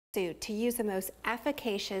To use the most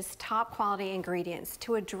efficacious, top quality ingredients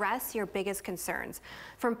to address your biggest concerns.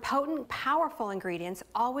 From potent, powerful ingredients,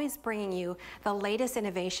 always bringing you the latest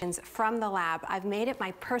innovations from the lab, I've made it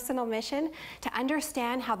my personal mission to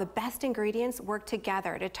understand how the best ingredients work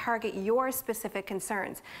together to target your specific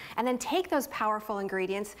concerns, and then take those powerful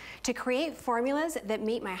ingredients to create formulas that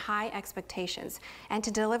meet my high expectations and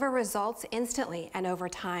to deliver results instantly and over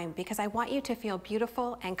time, because I want you to feel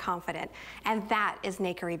beautiful and confident. And that is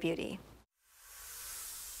Nakery Beauty.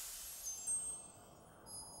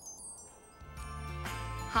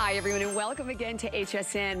 Hi everyone, and welcome again to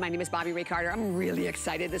HSN. My name is Bobby Ray Carter. I'm really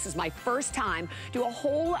excited. This is my first time do a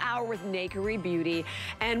whole hour with Nakery Beauty.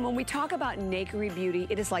 And when we talk about Nakery Beauty,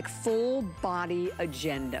 it is like full body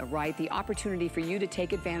agenda, right? The opportunity for you to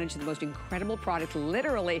take advantage of the most incredible product,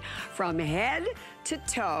 literally from head to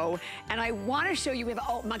toe. And I want to show you,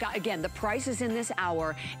 oh my God, again, the prices in this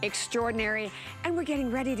hour, extraordinary. And we're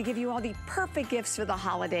getting ready to give you all the perfect gifts for the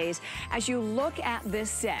holidays. As you look at this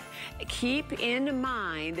set, keep in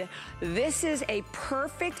mind, this is a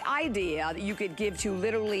perfect idea that you could give to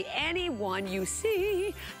literally anyone you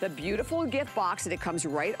see. The beautiful gift box that it comes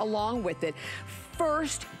right along with it.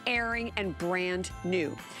 First airing and brand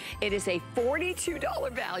new. It is a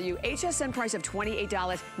 $42 value, HSN price of $28,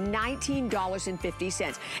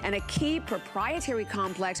 $19.50. And a key proprietary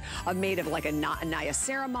complex made of like a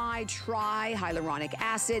niacinamide, hyaluronic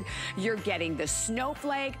acid. You're getting the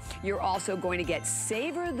snowflake. You're also going to get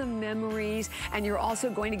Savor the Memories. And you're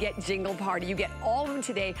also going to get Jingle Party. You get all of them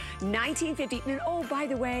today, $19.50. And oh, by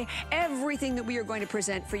the way, everything that we are going to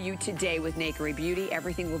present for you today with Nakery Beauty,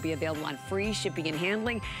 everything will be available on free shipping and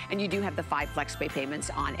handling, and you do have the 5 FlexPay payments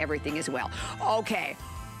on everything as well. Okay,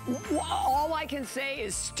 all I can say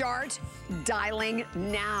is start dialing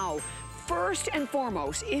now. First and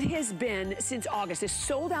foremost, it has been since August. It's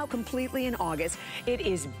sold out completely in August. It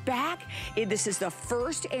is back. This is the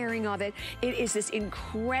first airing of it. It is this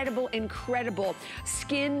incredible, incredible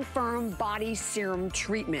skin firm body serum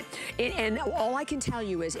treatment. And all I can tell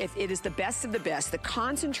you is if it is the best of the best, the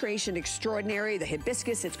concentration extraordinary, the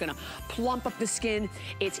hibiscus, it's gonna plump up the skin.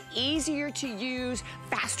 It's easier to use,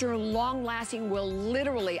 faster, long lasting, will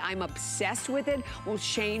literally, I'm obsessed with it, will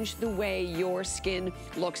change the way your skin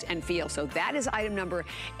looks and feels. So that is item number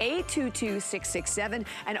 822667.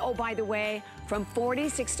 And oh, by the way, from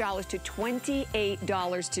 $46 to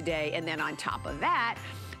 $28 today. And then on top of that,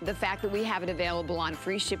 the fact that we have it available on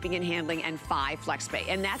free shipping and handling and 5 FlexPay.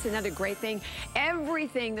 And that's another great thing.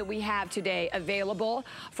 Everything that we have today available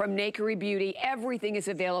from Nakery Beauty, everything is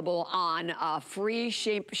available on free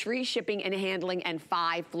shipping and handling and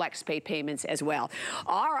 5 FlexPay payments as well.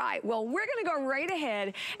 All right, well, we're gonna go right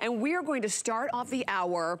ahead and we are going to start off the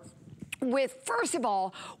hour with, first of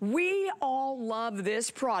all, we all love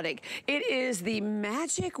this product. It is the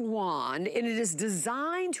Magic Wand, and it is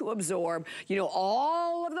designed to absorb, you know,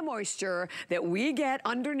 all of the moisture that we get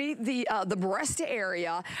underneath the breast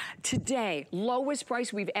area. Today, lowest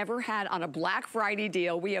price we've ever had on a Black Friday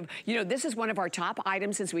deal. We have, you know, this is one of our top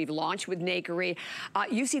items since we've launched with Nakery.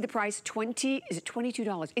 You see the price, is it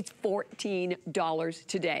 $22? It's $14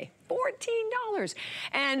 today. $14.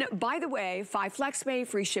 And by the way, 5 FlexPay,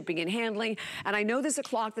 free shipping and handling. And I know there's a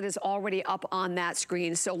clock that is already up on that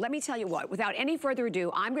screen. So let me tell you what, without any further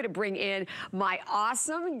ado, I'm gonna bring in my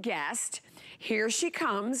awesome guest. Here she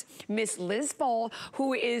comes, Miss Liz Foll,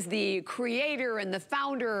 who is the creator and the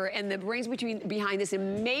founder and the brains behind this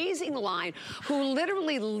amazing line, who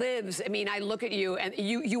literally lives, I mean, I look at you and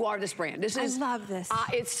you are this brand. This is, I love this.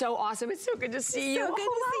 It's so awesome. It's so good to see you. So good to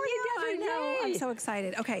see you. I know. I'm so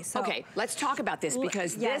excited. Okay, so. Okay, let's talk about this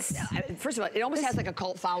because this, first of all, it almost has like a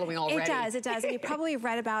cult following already. It does. And you probably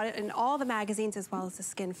read about it in all the magazines as well as the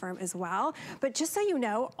Skin Firm as well. But just so you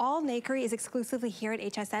know, all Nakery is exclusively here at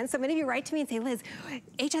HSN. So many of you write to me and say, Liz,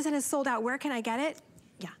 HSN is sold out. Where can I get it?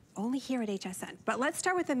 Yeah, only here at HSN. But let's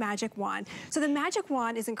start with the Magic Wand. So the Magic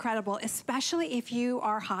Wand is incredible, especially if you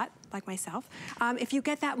are hot, like myself. If you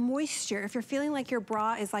get that moisture, if you're feeling like your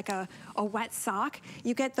bra is like a wet sock,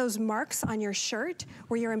 you get those marks on your shirt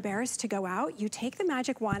where you're embarrassed to go out, you take the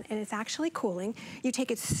Magic Wand and it's actually cooling. You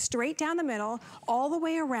take it straight down the middle, all the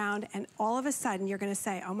way around, and all of a sudden you're gonna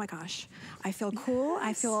say, oh my gosh, I feel cool,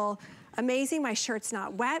 I feel amazing, my shirt's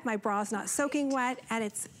not wet, my bra's not soaking wet, and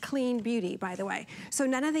it's clean beauty, by the way. So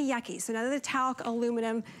none of the yucky, so none of the talc,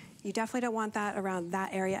 aluminum. You definitely don't want that around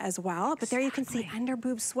that area as well. But there you can see under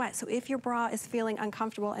boob sweat. So if your bra is feeling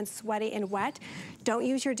uncomfortable and sweaty and wet, don't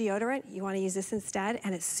use your deodorant. You want to use this instead,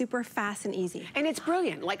 and it's super fast and easy. And it's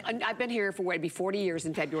brilliant. Like, I've been here for what, it'd be 40 years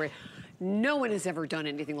in February. No one has ever done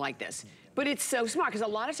anything like this. But it's so smart, because a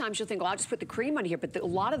lot of times you'll think, well, I'll just put the cream on here, but a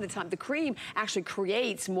lot of the time, the cream actually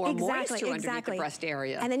creates more moisture underneath the breast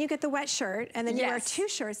area. And then you get the wet shirt, and then you wear 2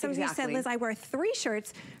 shirts. Some of you said, Liz, I wear 3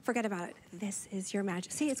 shirts. Forget about it. This is your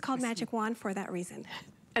magic. See, it's called Magic Wand for that reason.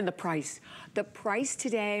 And the price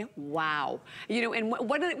today, wow. You know, and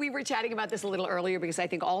we were chatting about this a little earlier, because I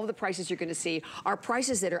think all of the prices you're gonna see are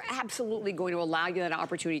prices that are absolutely going to allow you that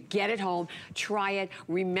opportunity. Get it home, try it.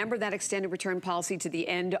 Remember that extended return policy to the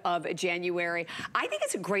end of January. I think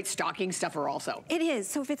it's a great stocking stuffer also. It is.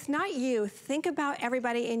 So if it's not you, think about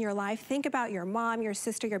everybody in your life. Think about your mom, your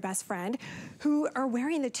sister, your best friend, who are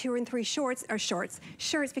wearing the 2 and 3 shirts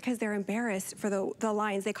because they're embarrassed for the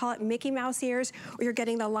lines. They call it Mickey Mouse ears, or you're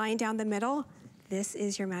getting the line down the middle. This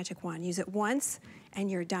is your magic wand. Use it once and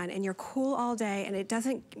you're done, and you're cool all day, and it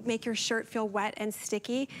doesn't make your shirt feel wet and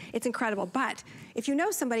sticky. It's incredible. But if you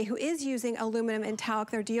know somebody who is using aluminum and talc,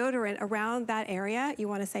 their deodorant around that area, you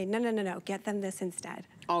want to say, no, no, no, no, get them this instead.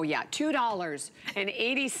 Oh yeah,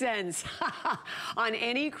 $2.80 on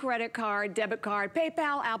any credit card, debit card,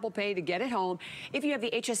 PayPal, Apple Pay to get it home. If you have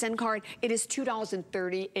the HSN card, it is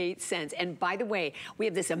 $2.38. And by the way, we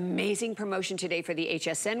have this amazing promotion today for the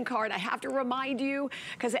HSN card. I have to remind you,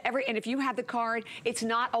 because and if you have the card, it's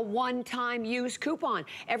not a one-time use coupon.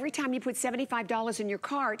 Every time you put $75 in your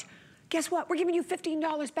cart, guess what? We're giving you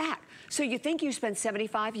 $15 back. So you think you spent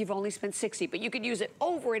 $75, you've only spent $60, but you could use it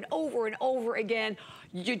over and over and over again.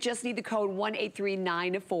 You just need the code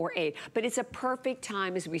 183948. But it's a perfect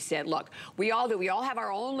time, as we said. Look, we all do. We all have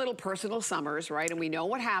our own little personal summers, right? And we know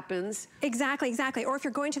what happens. Exactly, exactly. Or if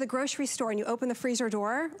you're going to the grocery store and you open the freezer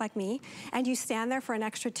door, like me, and you stand there for an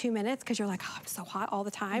extra 2 minutes because you're like, oh, I'm so hot all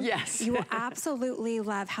the time. Yes. You will absolutely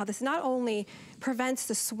love how this not only prevents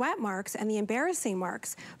the sweat marks and the embarrassing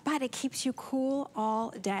marks, but it keeps you cool all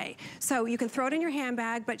day. So you can throw it in your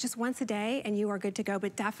handbag, but just once a day and you are good to go.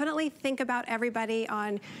 But definitely think about everybody on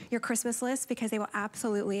your Christmas list, because they will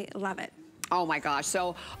absolutely love it. Oh my gosh.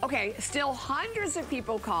 So, okay, still hundreds of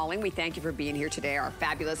people calling. We thank you for being here today, our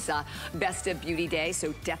fabulous Best of Beauty Day.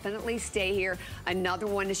 So definitely stay here. Another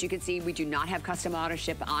one, as you can see, we do not have custom auto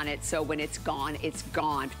ship on it. So when it's gone,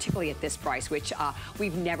 particularly at this price, which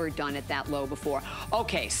we've never done it that low before.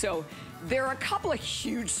 Okay, so there are a couple of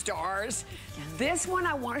huge stars. This one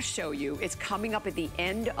I want to show you is coming up at the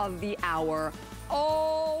end of the hour.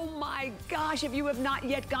 Oh my gosh, if you have not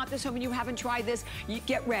yet got this home and you haven't tried this, you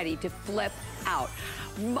get ready to flip out.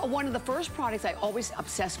 One of the first products I always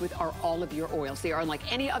obsess with are all of your oils. They are unlike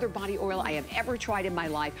any other body oil I have ever tried in my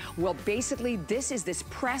life. Well, basically, this is this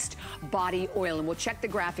pressed body oil, and we'll check the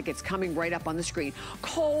graphic. It's coming right up on the screen.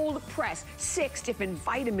 Cold press, 6 different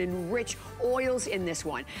vitamin-rich oils in this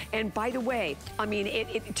one. And by the way, I mean,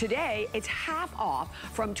 today, it's half off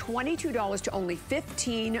from $22 to only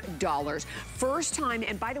 $15. First time,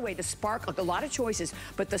 and by the way, the sparkle, a lot of choices,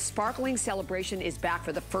 but the sparkling celebration is back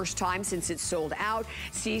for the first time since it's sold out.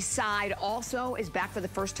 Seaside also is back for the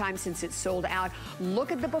first time since it's sold out.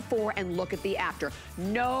 Look at the before and look at the after.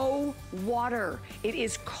 No water. It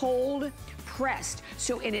is cold pressed.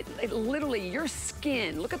 So in it literally, your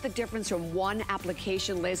skin, look at the difference from one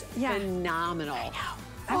application, Liz. Yeah. Phenomenal. I know.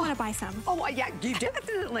 I want to buy some. Oh, yeah, you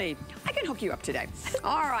definitely. I can hook you up today.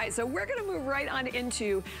 All right, so we're going to move right on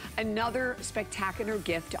into another spectacular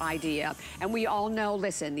gift idea. And we all know,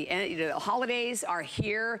 listen, the holidays are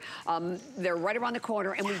here. They're right around the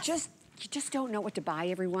corner, and you just don't know what to buy,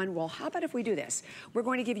 everyone. Well, how about if we do this? We're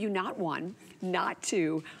going to give you not 1, not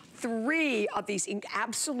 2, 3 of these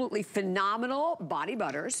absolutely phenomenal body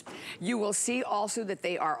butters. You will see also that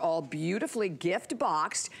they are all beautifully gift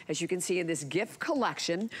boxed. As you can see in this gift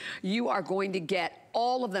collection, you are going to get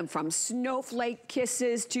all of them, from snowflake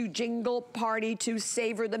kisses to jingle party to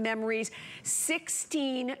savor the memories.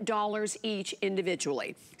 $16 each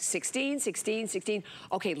individually. 16, 16, 16.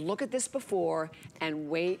 Okay, look at this before and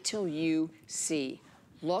wait till you see.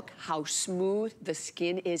 Look how smooth the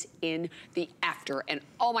skin is in the after. And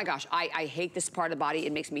oh my gosh, I hate this part of the body.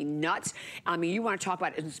 It makes me nuts. I mean, you want to talk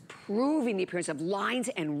about improving the appearance of lines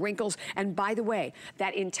and wrinkles. And by the way,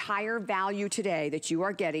 that entire value today that you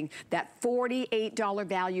are getting, that $48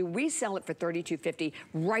 value, we sell it for $32.50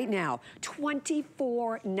 right now,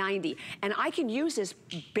 $24.90. And I can use this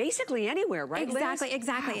basically anywhere, right, Exactly, Liz?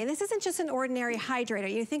 exactly. Wow. And this isn't just an ordinary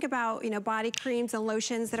hydrator. You think about, body creams and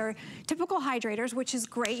lotions that are typical hydrators, which is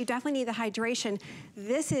great. You definitely need the hydration.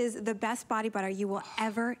 This is the best body butter you will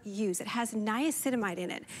ever use. It has niacinamide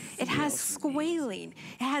in it. It has squalene.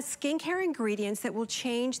 It has skincare ingredients that will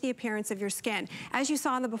change the appearance of your skin. As you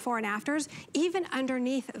saw in the before and afters, even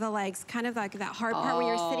underneath the legs, kind of like that hard part when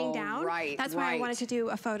you're sitting down. That's why I wanted to do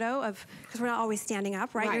a photo of, because we're not always standing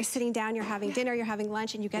up, right? You're sitting down, you're having dinner, you're having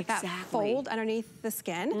lunch, and you get that fold underneath the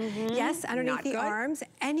skin. Yes, underneath the arms,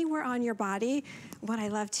 anywhere on your body. What I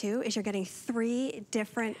love too is you're getting 3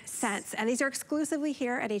 different scents, and these are exclusively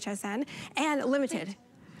here at HSN and limited.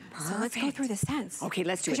 So let's go through the scents. Okay,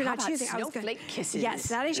 let's do it. You're How not about choosing. snowflake kisses? Yes,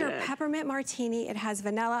 that is your peppermint martini. It has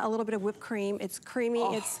vanilla, a little bit of whipped cream. It's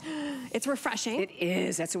creamy. It's refreshing. It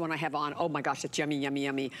is. That's the one I have on. Oh my gosh, it's yummy, yummy,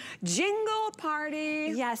 yummy. Jingle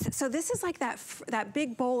party. Yes. So this is like that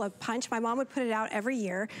big bowl of punch. My mom would put it out every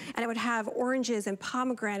year, and it would have oranges and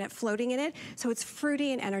pomegranate floating in it. So it's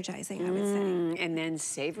fruity and energizing, I would say. And then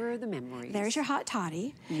savor the memories. There's your hot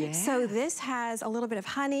toddy. Yeah. So this has a little bit of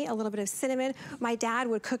honey, a little bit of cinnamon. My dad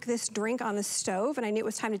would cook this drink on the stove, and I knew it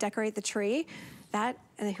was time to decorate the tree. And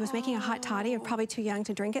he was making a hot toddy. I'm probably too young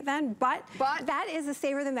to drink it then, but that is the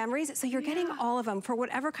savor the memories. So you're getting all of them for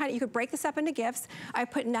whatever kind of, you could break this up into gifts. I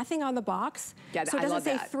put nothing on the box. Yeah, so it doesn't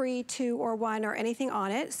say 3, 2, or 1 or anything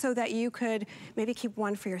on it, so that you could maybe keep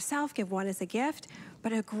one for yourself, give one as a gift.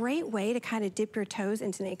 But a great way to kind of dip your toes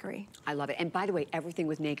into Nakery. I love it. And by the way, everything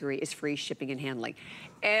with Nakery is free shipping and handling.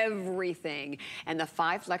 Everything. And the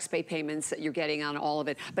 5 FlexPay payments that you're getting on all of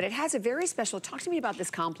it. But it has a very special, talk to me about this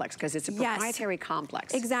complex, because it's a proprietary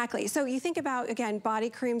complex. Exactly. So you think about, again, body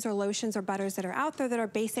creams or lotions or butters that are out there that are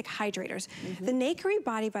basic hydrators. The Nakery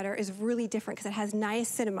body butter is really different because it has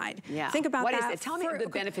niacinamide. Think about that. What is it? Tell me the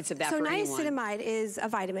benefits of that for anyone. So niacinamide is a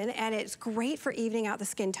vitamin, and it's great for evening out the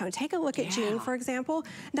skin tone. Take a look at Jean, for example.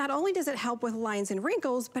 Not only does it help with lines and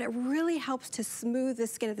wrinkles, but it really helps to smooth the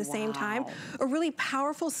skin at the same time. A really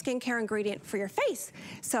powerful skincare ingredient for your face.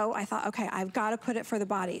 So I thought, okay, I've got to put it for the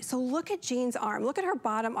body. So look at Jean's arm. Look at her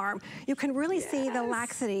bottom arm. You can really see the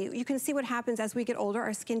laxity. You can see what happens as we get older.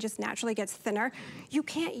 Our skin just naturally gets thinner. You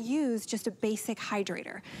can't use just a basic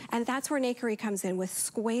hydrator. And that's where Nakery comes in with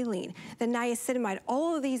squalene, the niacinamide,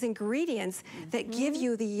 all of these ingredients that give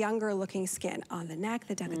you the younger looking skin on the neck,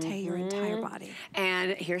 the décolleté, your entire body.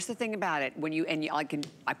 And here's the thing about it,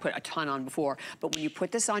 I put a ton on before, but when you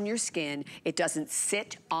put this on your skin, it doesn't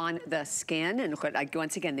sit on the skin. And look at,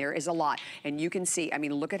 once again, there is a lot. And you can see, I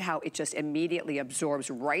mean, look at how it just immediately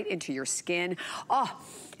absorbs right into your skin. Oh,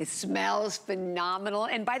 it smells phenomenal.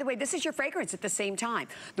 And by the way, this is your fragrance at the same time.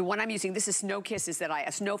 The one I'm using, this is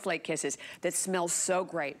Snowflake Kisses, that smells so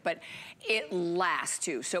great, but it lasts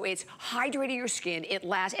too. So it's hydrating your skin, it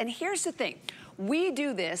lasts. And here's the thing. We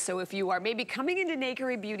do this, so if you are maybe coming into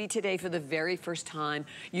Nakery Beauty today for the very first time,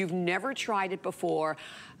 you've never tried it before,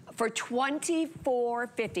 for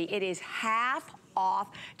 $24.50, it is half off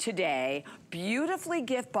today, beautifully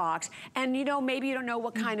gift box. And you know, maybe you don't know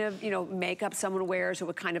what kind of, makeup someone wears or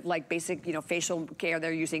what kind of like basic, facial care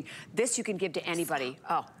they're using. This you can give to anybody.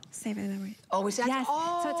 Savor the memory. Oh, is that? Yes.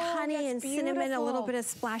 So it's honey and cinnamon, a little bit of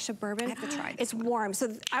splash of bourbon. I have to try this. It's warm.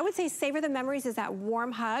 So I would say savor the memories is that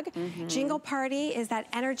warm hug. Jingle party is that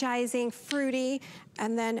energizing, fruity,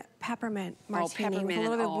 and then peppermint martini with a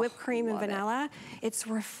little bit of whipped cream and vanilla. It's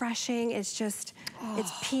refreshing. It's just,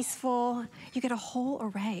 it's peaceful. You get a whole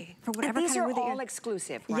array for whatever kind of mood. These are all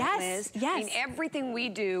exclusive, right, Liz? Yes. I mean, everything we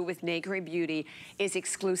do with Nakery Beauty is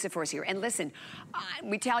exclusive for us here. And listen,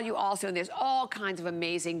 we tell you also, and there's all kinds of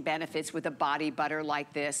amazing benefits with a body butter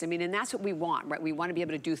like this. I mean, and that's what we want, right? We want to be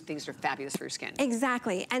able to do things that are fabulous for your skin.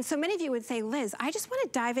 Exactly. And so many of you would say, Liz, I just want to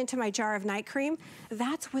dive into my jar of night cream.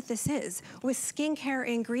 That's what this is, with skincare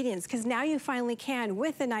ingredients, because now you finally can,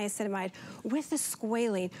 with the niacinamide, with the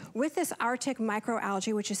squalene, with this Arctic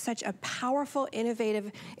microalgae, which is such a powerful,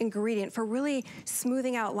 innovative ingredient for really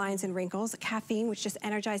smoothing out lines and wrinkles, caffeine, which just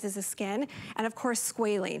energizes the skin, and of course,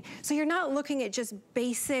 squalene. So you're not looking at just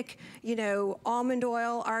basic, almond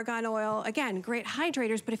oil, argan oil, again, great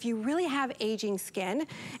hydrators, but if you really have aging skin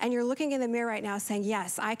and you're looking in the mirror right now saying,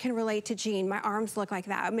 yes, I can relate to Jean, my arms look like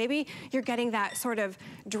that. Maybe you're getting that sort of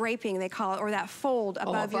draping, they call it, or that fold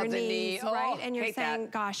above your knees, right? And you're saying,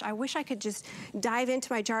 gosh, I wish I could just dive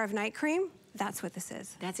into my jar of night cream. That's what this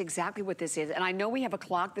is. That's exactly what this is. And I know we have a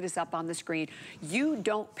clock that is up on the screen. You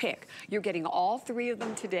don't pick. You're getting all 3 of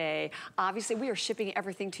them today. Obviously, we are shipping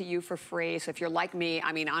everything to you for free. So if you're like me,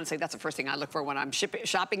 I mean, honestly, that's the first thing I look for when I'm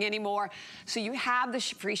shopping anymore. So you have the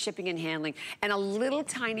free shipping and handling. And a little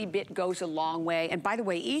tiny bit goes a long way. And by the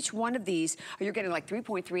way, each one of these, you're getting like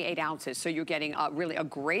 3.38 ounces. So you're getting really a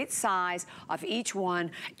great size of each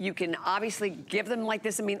one. You can obviously give them like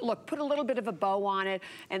this. I mean, look, put a little bit of a bow on it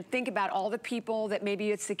and think about all the people that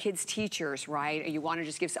maybe it's the kids' teachers, right? Or you want to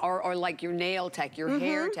just give, or like your nail tech, your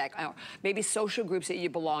hair tech, maybe social groups that you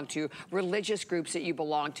belong to, religious groups that you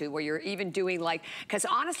belong to, where you're even doing like, because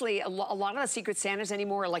honestly, a lot of the Secret Santas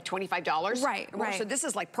anymore are like $25. Right. So this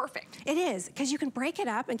is like perfect. It is, because you can break it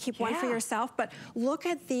up and keep one for yourself, but look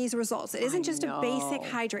at these results. It isn't just a basic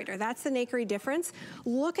hydrator. That's the Nakery difference.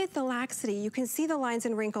 Look at the laxity. You can see the lines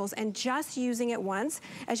and wrinkles, and just using it once,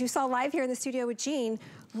 as you saw live here in the studio with Jean,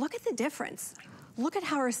 look at the difference. Look at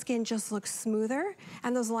how her skin just looks smoother,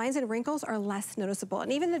 and those lines and wrinkles are less noticeable.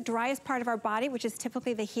 And even the driest part of our body, which is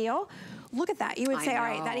typically the heel, look at that. You would say, all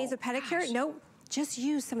right, that needs a pedicure. Nope, just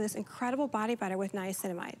use some of this incredible body butter with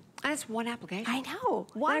niacinamide. And it's one application. I know.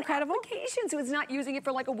 One incredible application, so it's not using it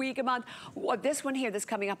for like a week, a month. Well, this one here, this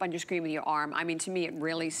coming up on your screen with your arm, I mean, to me, it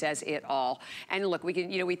really says it all. And look, we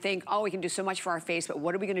can, we think, oh, we can do so much for our face, but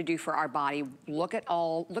what are we gonna do for our body? Look at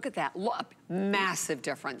that, look, massive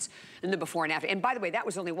difference in the before and after. And by the way, that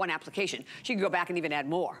was only one application. She could go back and even add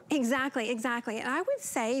more. Exactly. And I would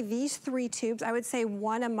say these 3 tubes, I would say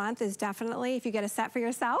 1 a month is definitely, if you get a set for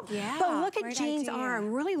yourself. Yeah, but look at Jean's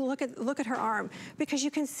arm, really look at her arm, because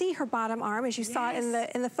you can see her bottom arm as you saw it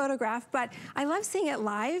in the photograph, but I love seeing it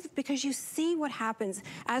live because you see what happens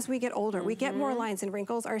as we get older. We get more lines and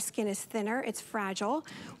wrinkles, our skin is thinner, it's fragile.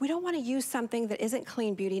 We don't want to use something that isn't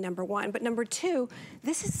clean beauty, number 1, but number 2,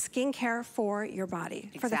 this is skincare for your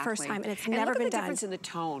body for the first time, and it's never been done. Look at the difference in the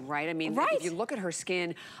tone, right? I mean, if you look at her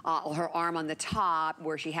skin, her arm on the top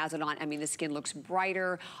where she has it on, I mean, the skin looks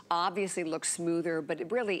brighter, obviously looks smoother, but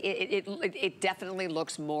it really, it definitely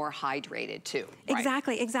looks more hydrated too. Right?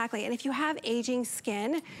 Exactly. And if you have aging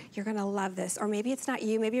skin, you're gonna love this. Or maybe it's not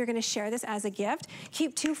you, maybe you're gonna share this as a gift.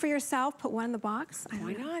 Keep 2 for yourself, put 1 in the box.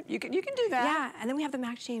 Why not? You can do that. Yeah, and then we have the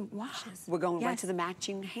matching washes. We're going right to the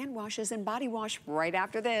matching hand washes and body wash right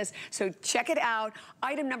after this. So check it out.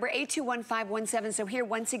 Item number 821517. So here,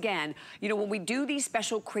 once again, when we do these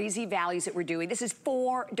special crazy values that we're doing, this is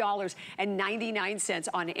 $4.99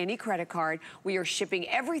 on any credit card. We are shipping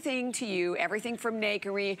everything to you. Everything from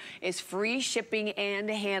Nakery is free shipping and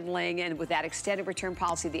handling, and with that extended return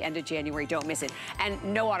policy at the end of January, don't miss it. And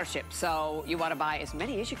no auto ship, so you want to buy as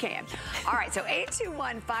many as you can. All right, so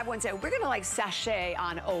 821517, we're gonna like sashay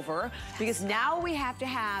on over, because now we have to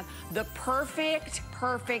have the perfect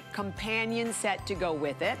companion set to go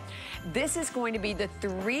with it. This is going to be the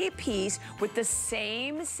 3-piece with the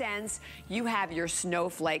same scents. You have your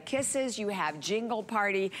Snowflake Kisses, you have Jingle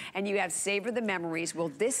Party, and you have Savor the Memories.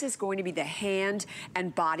 Well, this is going to be the hand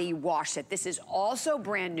and body wash set. This is also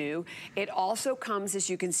brand new. It also comes, as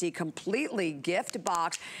you can see, completely gift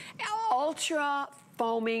box, ultra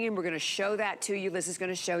foaming, and we're gonna show that to you. Liz is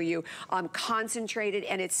gonna show you concentrated,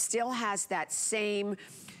 and it still has that same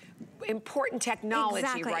important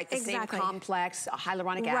technology, right? The same complex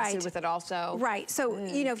hyaluronic acid with it also. Right, so,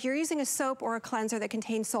 if you're using a soap or a cleanser that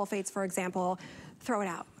contains sulfates, for example, throw it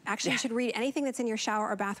out. Actually, you should read anything that's in your shower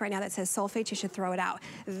or bath right now that says sulfates, you should throw it out.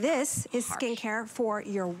 This is skincare for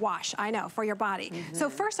your wash, I know, for your body. So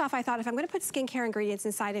first off, I thought if I'm gonna put skincare ingredients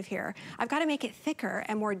inside of here, I've gotta make it thicker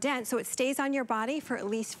and more dense so it stays on your body for at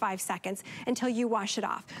least 5 seconds until you wash it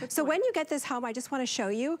off. So when you get this home, I just wanna show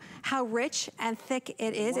you how rich and thick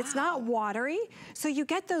it is. It's not watery, so you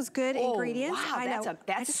get those good ingredients. Wow, I know.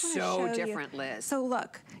 that's so different, Liz. So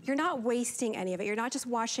look, you're not wasting any of it. You're not just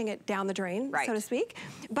washing it down the drain, so to speak.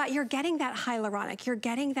 But you're getting that hyaluronic, you're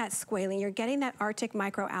getting that squalene, you're getting that Arctic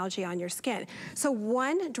microalgae on your skin. So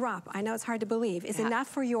 1 drop, I know it's hard to believe, is enough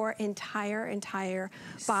for your entire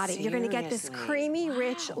body. You're gonna get this creamy,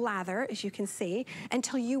 rich lather, as you can see,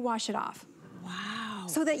 until you wash it off. Wow.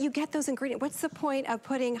 So that you get those ingredients. What's the point of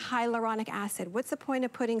putting hyaluronic acid? What's the point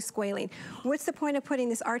of putting squalene? What's the point of putting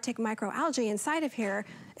this Arctic microalgae inside of here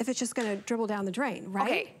if it's just gonna dribble down the drain, right?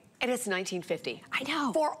 Okay. And it's $19.50. I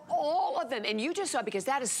know. For all of them. And you just saw, because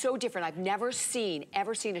that is so different. I've never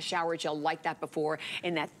ever seen a shower gel like that before,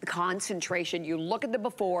 in that concentration. You look at the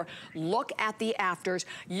before, look at the afters.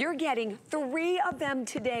 You're getting 3 of them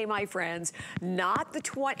today, my friends. Not the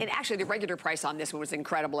 20, and actually the regular price on this one was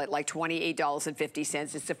incredible at like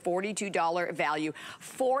 $28.50. It's a $42 value,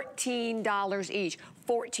 $14 each.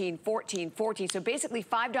 14, 14, 14. So basically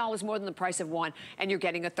 $5 more than the price of one, and you're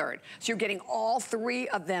getting a third. So you're getting all 3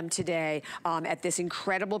 of them today at this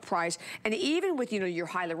incredible price. And even with, your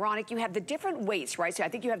hyaluronic, you have the different weights, right? So I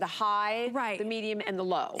think you have the high, the medium, and the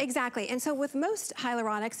low. Exactly. And so with most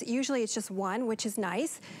hyaluronics, usually it's just 1, which is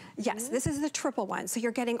nice. Yes, this is the triple one. So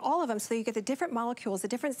you're getting all of them. So you get the different molecules, the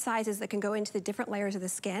different sizes that can go into the different layers of the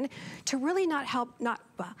skin to really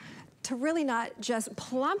to really not just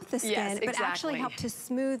plump the skin, yes, but actually help to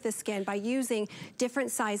smooth the skin by using different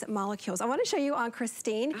size molecules. I want to show you on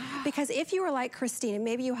Christine, because if you are like Christine and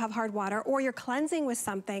maybe you have hard water or you're cleansing with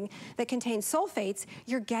something that contains sulfates,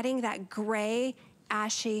 you're getting that gray,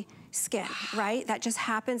 ashy skin, right? That just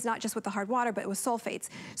happens not just with the hard water, but with sulfates.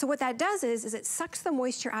 So what that does is it sucks the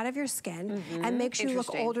moisture out of your skin and makes you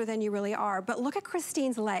look older than you really are. But look at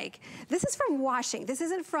Christine's leg. This is from washing. This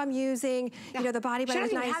isn't from using, you know, the body butter. She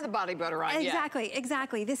doesn't even have the body butter on yet.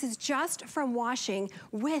 Exactly. This is just from washing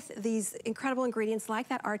with these incredible ingredients like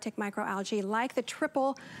that Arctic microalgae, like the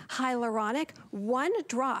triple hyaluronic, 1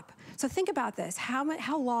 drop. So think about this.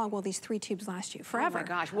 How long will these 3 tubes last you? Forever. Oh my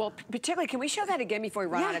gosh. Well, particularly, can we show that again before we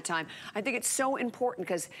run out of time? I think it's so important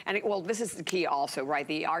because, well, this is the key also, right?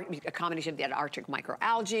 A combination of the Arctic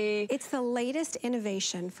microalgae. It's the latest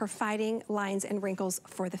innovation for fighting lines and wrinkles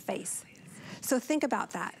for the face. So think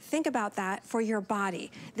about that. Think about that for your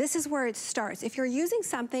body. This is where it starts. If you're using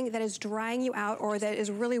something that is drying you out or that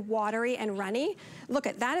is really watery and runny, look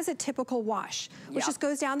at that is a typical wash, which just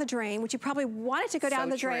goes down the drain, which you probably want it to go down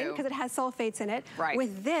the drain because it has sulfates in it. Right.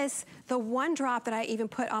 With this, the 1 drop that I even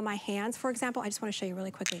put on my hands, for example, I just want to show you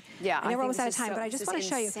really quickly. Yeah, I know we're almost out of time, but I just want to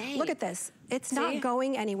show you. Look at this. It's not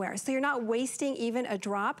going anywhere. So you're not wasting even a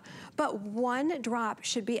drop, but 1 drop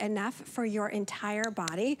should be enough for your entire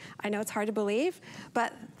body. I know it's hard to believe,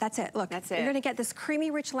 but that's it. Look, you're going to get this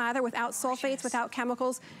creamy, rich lather without sulfates, without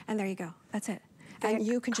chemicals, and there you go. That's it. And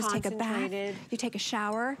you can just take a bath, you take a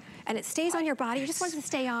shower, and it stays on your body. You just want it to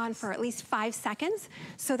stay on for at least 5 seconds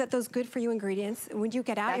so that those good for you ingredients, when you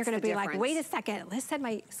get out, you're gonna be like, wait a second, Liz said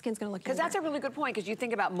my skin's gonna look good. Because that's a really good point, because you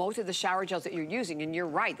think about most of the shower gels that you're using, and you're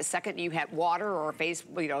right, the second you have water or face,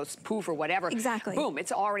 you know, poof or whatever, boom,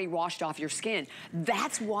 it's already washed off your skin.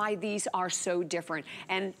 That's why these are so different.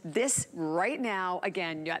 And this right now,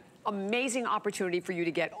 again, amazing opportunity for you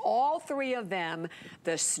to get all 3 of them,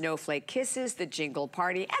 the Snowflake Kisses, the Jingle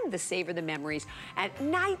Party, and the Savor the Memories at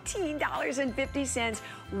 $19.50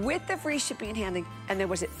 with the free shipping and handling. And there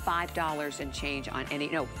was it $5 and change on any,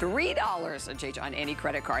 no, $3 and change on any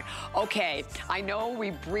credit card. Okay, I know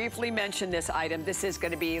we briefly mentioned this item. This is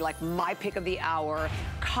gonna be like my pick of the hour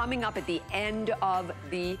coming up at the end of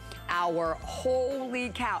the hour. Holy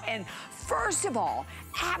cow. And first of all,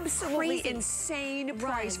 absolutely insane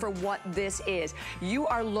price for what this is. You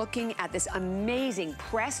are looking at this amazing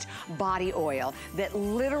pressed body oil that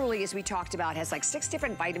literally, as we talked about, has like 6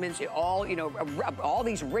 different vitamins, all, you know, all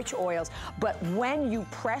these rich oils. But when you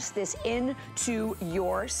press this into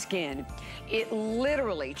your skin, it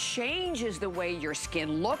literally changes the way your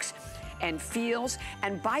skin looks and feels.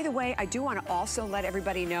 And by the way, I do want to also let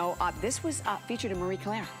everybody know, this was featured in Marie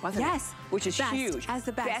Claire, wasn't it? Yes. Which is huge. As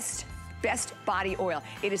the best. Best body oil.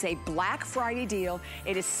 it is a Black Friday deal.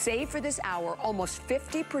 It is saved for this hour, almost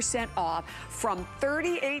 50% off, from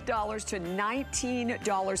 $38 to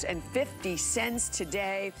 $19.50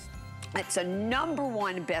 today. It's a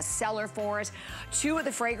 #1 bestseller for us. 2 of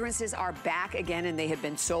the fragrances are back again, and they have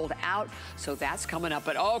been sold out, so that's coming up.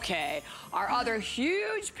 But okay, our other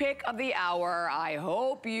huge pick of the hour, I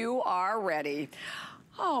hope you are ready.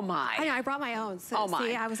 Oh my. I know, I brought my own. So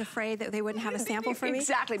see, I was afraid that they wouldn't have a sample for me.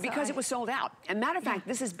 Exactly, because it was sold out. And matter of fact,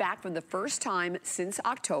 this is back from the first time since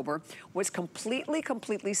October, was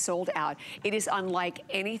completely sold out. It is unlike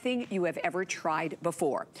anything you have ever tried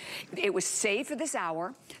before. It was saved for this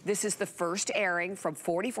hour. This is the first airing from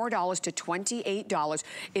 $44 to $28.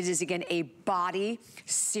 It is, again, a body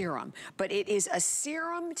serum. But it is a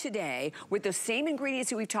serum today with the same ingredients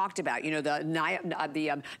that we've talked about. You know, the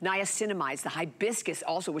niacinamides, the hibiscus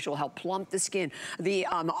also, which will help plump the skin, the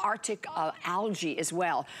Arctic algae as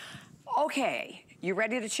well. Okay, you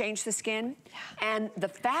ready to change the skin? And the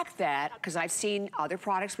fact that, because I've seen other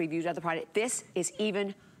products, we've used other products, this is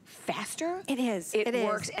even faster. It is. It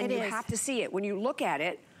works, and you have to see it when you look at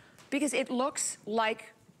it, because it looks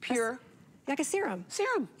like pure. Like a serum.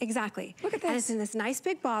 Serum. Exactly. Look at this. And it's in this nice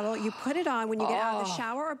big bottle. You put it on when you get out of the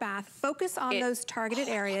shower or bath. Focus on those targeted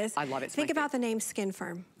areas. I love it. Think about the name Skin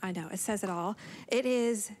Firm. I know, it says it all. It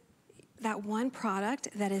is that one product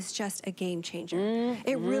that is just a game changer.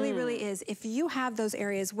 It really, really is. If you have those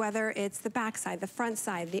areas, whether it's the backside, the front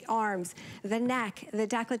side, the arms, the neck, the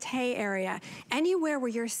décolleté area, anywhere where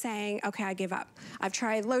you're saying, okay, I give up. I've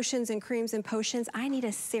tried lotions and creams and potions. I need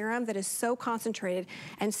a serum that is so concentrated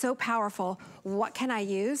and so powerful. What can I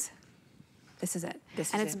use? This is it.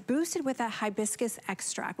 And it's boosted with that hibiscus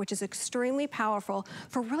extract, which is extremely powerful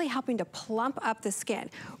for really helping to plump up the skin.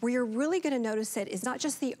 Where you're really gonna notice it is not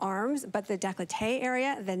just the arms, but the décolleté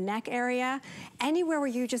area, the neck area, anywhere where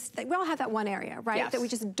you just, we all have that one area, right? Yes. That we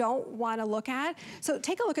just don't wanna look at. So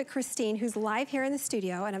take a look at Christine, who's live here in the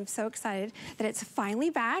studio, and I'm so excited that it's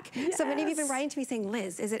finally back. Yes. So many of you have been writing to me saying,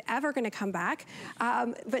 Liz, is it ever gonna come back?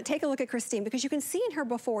 But take a look at Christine, because you can see in her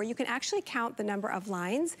before, you can actually count the number of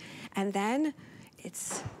lines, and then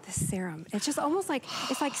it's the serum. It's just almost like,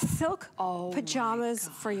 it's like silk pajamas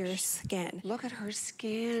for your skin. Look at her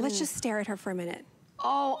skin. Let's just stare at her for a minute.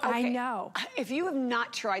 Oh, okay. I know. If you have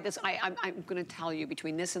not tried this, I'm gonna tell you,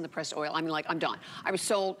 between this and the pressed oil, I mean, like, I'm done. I was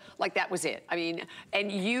sold like that was it. I mean, and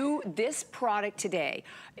this product today,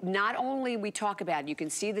 not only we talk about it, you can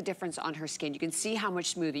see the difference on her skin, you can see how much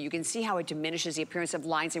smoother, you can see how it diminishes the appearance of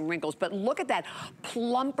lines and wrinkles, but look at that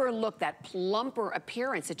plumper look, that plumper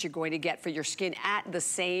appearance that you're going to get for your skin at the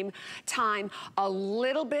same time. A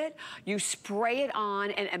little bit, you spray it on,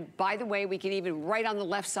 and by the way, we can even, right on the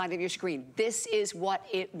left side of your screen, this is what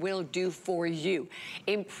it will do for you.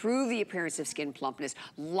 Improve the appearance of skin plumpness,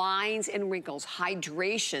 lines and wrinkles,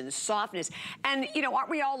 hydration, softness. And, you know, aren't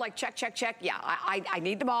we all like, check, check, check? Yeah, I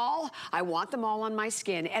need them all. I want them all on my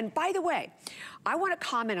skin. And by the way, I want to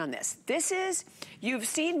comment on this. This is, you've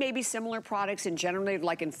seen maybe similar products in generally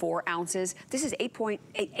like in 4 ounces. This is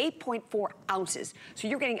 8.4 ounces. So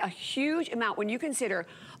you're getting a huge amount when you consider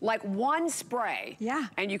like one spray. Yeah.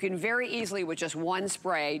 And you can very easily, with just one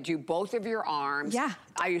spray, do both of your arms. Yeah.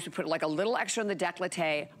 I used to put like a little extra on the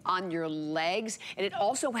décolleté, on your legs. And it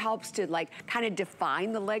also helps to like kind of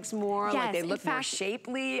define the legs more. Yes, like they look more fact,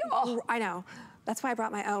 shapely. Oh, I know. That's why I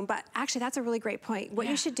brought my own, but actually that's a really great point. What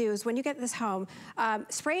you should do is when you get this home,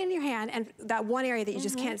 spray it in your hand, and that one area that you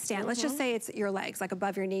just can't stand, let's just say it's your legs, like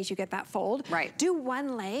above your knees, you get that fold. Right. Do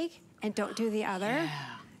one leg and don't do the other. Yeah.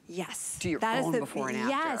 Yes. Do your own before and after.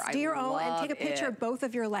 Yes, do your own and take a picture it. of both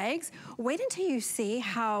of your legs. Wait until you see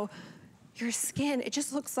how your skin, it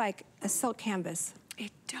just looks like a silk canvas.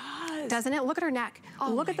 It does. Doesn't it? Look at her neck. Oh,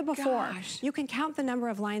 look at the before. Gosh. You can count the number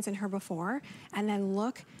of lines in her before and then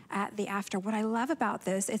look at the after. What I love about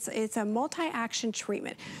this, it's a multi-action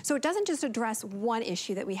treatment. So it doesn't just address one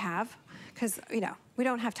issue that we have, because, you know, we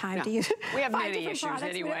don't have time to use we have 5 many different issues products.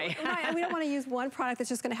 anyway. We don't want to use one product that's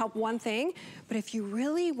just going to help one thing. But if you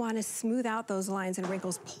really want to smooth out those lines and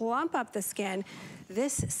wrinkles, plump up the skin,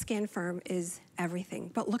 this Skin Firm is everything.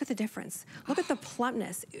 But look at the difference. Look at the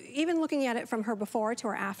plumpness. Even looking at it from her before to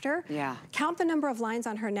her after. Yeah. Count the number of lines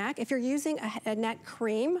on her neck. If you're using a neck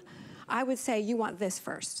cream, I would say you want this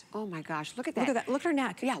first. Oh my gosh, look at that. Look at that, look at her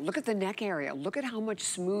neck. Yeah, look at the neck area. Look at how much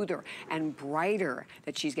smoother and brighter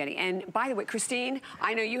that she's getting. And by the way, Christine,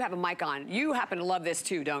 I know you have a mic on. You happen to love this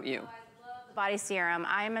too, don't you? I love the body serum.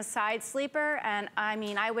 I'm a side sleeper, and I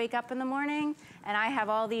mean, I wake up in the morning and I have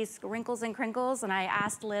all these wrinkles and crinkles, and I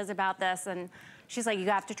asked Liz about this, and she's like, you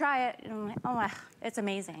have to try it. And I'm like, oh, it's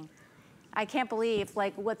amazing. I can't believe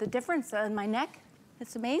like what the difference in my neck,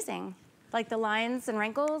 it's amazing. Like the lines and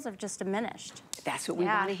wrinkles have just diminished. That's what we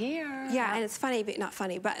want to hear. Yeah, and it's funny, but not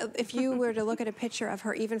funny, but if you were to look at a picture of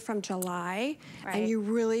her even from July, and you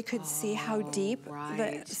really could see how deep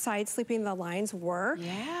the side sleeping the lines were.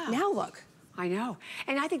 Yeah. Now look. I know.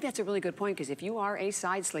 And I think that's a really good point, because if you are a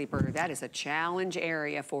side sleeper, that is a challenge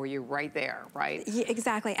area for you right there, right? Yeah,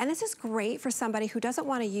 exactly. And this is great for somebody who doesn't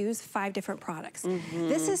want to use 5 different products.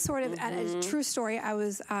 This is sort of a true story. I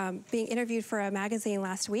was being interviewed for a magazine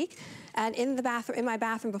last week, and in my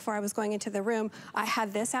bathroom before I was going into the room, I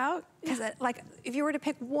had this out. Because like, if you were to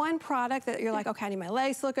pick one product that you're like, okay, I need my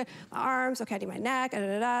legs to look good, my arms, okay, I need my neck,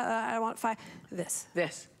 I want 5, this.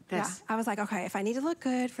 Yeah, I was like, okay, if I need to look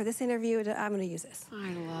good for this interview, I'm gonna use this.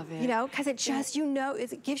 I love it. You know, because it just, you know,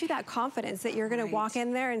 it gives you that confidence that you're gonna walk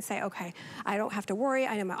in there and say, okay, I don't have to worry.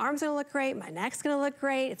 I know my arm's gonna look great, my neck's gonna look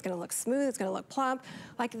great, it's gonna look smooth, it's gonna look plump.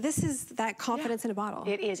 Like, this is that confidence in a bottle.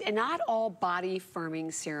 It is, and not all body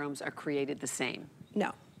firming serums are created the same.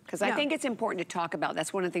 No. Because I think it's important to talk about.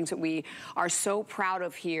 That's one of the things that we are so proud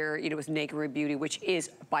of here, you know, with Nakery Beauty, which is,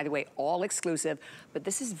 by the way, all exclusive, but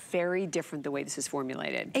this is very different the way this is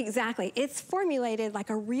formulated. Exactly. It's formulated like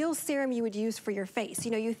a real serum you would use for your face.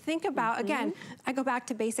 You know, you think about, again, I go back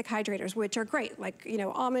to basic hydrators, which are great, like, you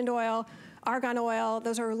know, almond oil, argan oil,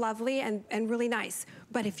 those are lovely and really nice.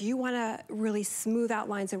 But if you wanna really smooth out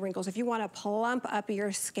lines and wrinkles, if you wanna plump up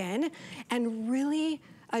your skin and really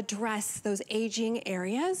address those aging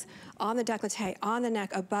areas on the décolleté, on the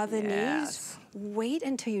neck, above the knees, wait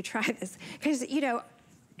until you try this. Because, you know,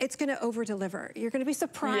 it's gonna over-deliver. You're gonna be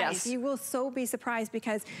surprised. Yes. You will so be surprised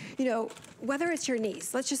because, you know, whether it's your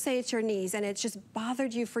knees, let's just say it's your knees and it's just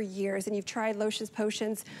bothered you for years and you've tried lotions,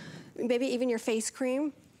 potions, maybe even your face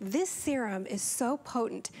cream, this serum is so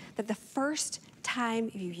potent that the first time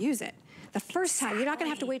you use it, the first time, you're not gonna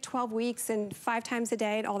have to wait 12 weeks and 5 times a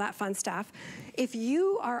day and all that fun stuff. If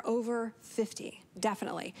you are over 50,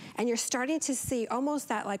 definitely, and you're starting to see almost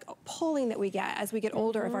that like pulling that we get as we get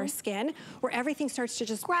older of our skin, where everything starts to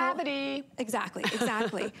just gravity. Exactly,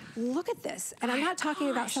 exactly. Look at this. And I'm not talking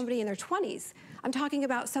about somebody in their 20s. I'm talking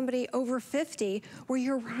about somebody over 50 where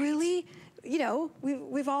you're really, you know,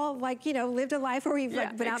 we've all like, you know, lived a life where we've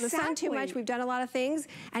like been out in the sun too much, we've done a lot of things,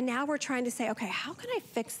 and now we're trying to say, okay, how can I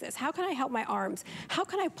fix this? How can I help my arms? How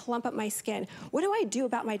can I plump up my skin? What do I do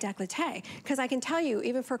about my décolleté? Because I can tell you,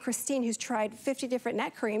 even for Christine, who's tried 50 different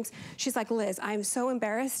neck creams, she's like, Liz, I'm so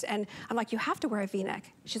embarrassed, and I'm like, you have to wear a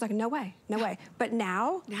V-neck. She's like, no way, no way. But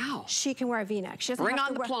now she can wear a V-neck. She doesn't Bring have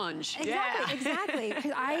on to the plunge. Exactly, exactly.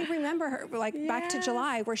 Because I remember her, like back to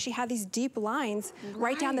July, where she had these deep lines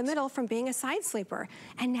right down the middle from being a side sleeper.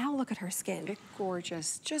 And now look at her skin. It's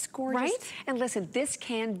gorgeous, just gorgeous. Right? And listen, this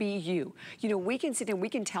can be you. You know, we can sit and we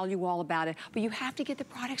can tell you all about it, but you have to get the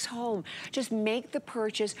products home. Just make the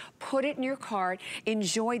purchase, put it in your cart,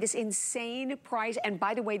 enjoy this insane price. And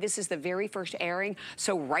by the way, this is the very first airing.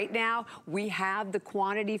 So right now, we have the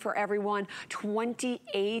quantity for everyone,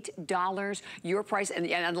 $28, your price.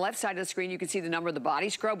 And on the left side of the screen, you can see the number of the body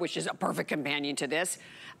scrub, which is a perfect companion to this.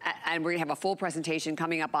 And we're gonna have a full presentation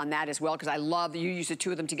coming up on that as well, because I love that you use the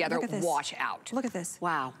two of them together. Look at this. Wash out. Look at this.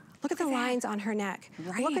 Wow. Look at the lines on her neck.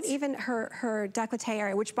 Right. Look at even her décolleté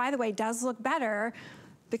area, which by the way does look better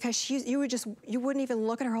because you wouldn't even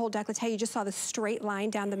look at her whole décolleté. You just saw the straight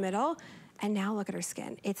line down the middle. And now look at her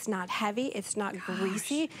skin. It's not heavy, it's not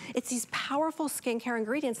greasy. It's these powerful skincare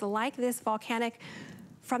ingredients like this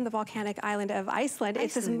from the volcanic island of Iceland.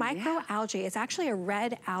 It's this microalgae. It's actually a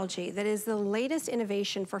red algae that is the latest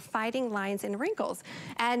innovation for fighting lines and wrinkles.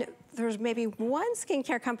 And there's maybe one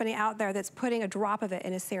skincare company out there that's putting a drop of it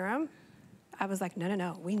in a serum. I was like, no, no,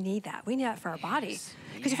 no, we need that. We need that for our body.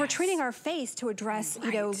 Because if we're treating our face to address,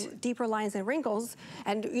 you know, deeper lines and wrinkles,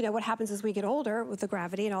 and you know, what happens as we get older with the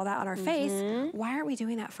gravity and all that on our face, why aren't we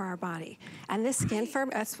doing that for our body? And this skin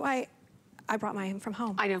firm, that's why I brought mine from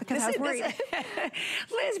home. I know. Because I was worried.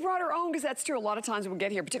 Liz brought her own, because that's true. A lot of times we'll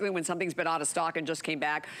get here, particularly when something's been out of stock and just came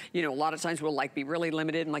back, you know, a lot of times we'll like be really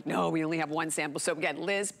limited and like, no, we only have one sample. So again,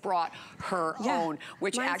 Liz brought her own,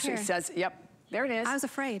 which actually says, yep, there it is. I was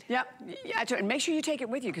afraid. Yep. Yeah, and make sure you take it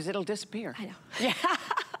with you because it'll disappear. I know. Yeah.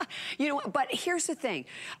 You know, but here's the thing,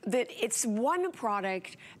 that it's one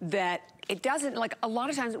product that it doesn't, like a lot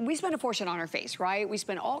of times we spend a fortune on our face, right? We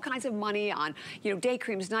spend all kinds of money on, you know, day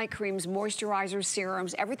creams, night creams, moisturizers,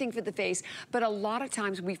 serums, everything for the face. But a lot of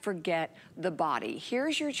times we forget the body.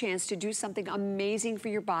 Here's your chance to do something amazing for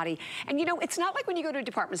your body. And you know, it's not like when you go to a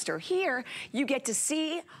department store. Here, you get to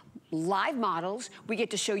see live models. We get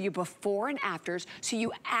to show you before and afters, so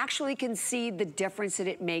you actually can see the difference that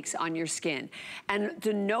it makes on your skin. And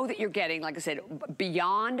to know that you're getting, like I said,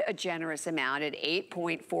 beyond a generous amount at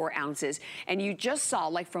 8.4 ounces. And you just saw,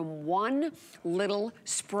 like, from one little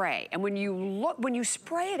spray. And when you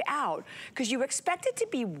spray it out, because you expect it to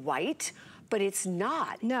be white, but it's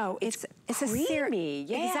not. No, it's creamy. A serum.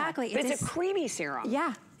 Yeah. Exactly. It's a creamy serum.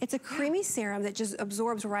 Yeah. It's a creamy serum that just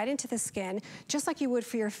absorbs right into the skin, just like you would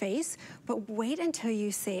for your face, but wait until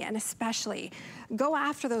you see, and especially, go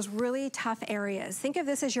after those really tough areas. Think of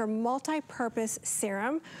this as your multi-purpose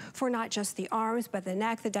serum for not just the arms, but the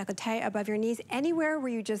neck, the décolleté, above your knees, anywhere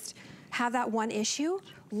where you just have that one issue,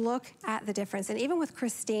 look at the difference. And even with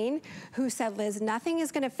Christine, who said, Liz, nothing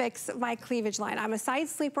is gonna fix my cleavage line. I'm a side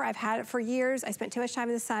sleeper, I've had it for years, I spent too much time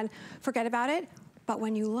in the sun, forget about it. But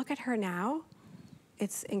when you look at her now,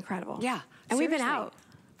 it's incredible. Yeah, and we've been out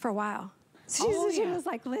for a while. She was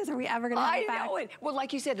like, Liz, are we ever gonna have it back? I know it. Well,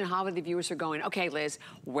 like you said, and how the viewers are going, okay, Liz,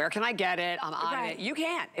 where can I get it? I'm on it. You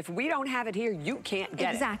can't. If we don't have it here, you can't get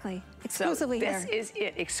it. Exactly. Exclusively here. This is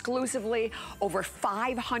it, exclusively. Over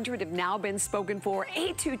 500 have now been spoken for.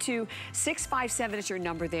 822-657 is your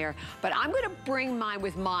number there. But I'm gonna bring mine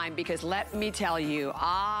with mine, because let me tell you,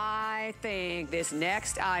 I think this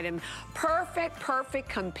next item, perfect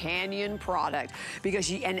companion product.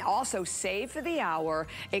 Because and also save for the hour,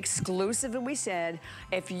 exclusive. We said,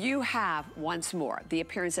 if you have, once more, the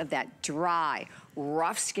appearance of that dry,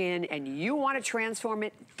 rough skin and you want to transform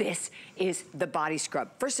it, this is the body scrub.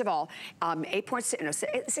 First of all,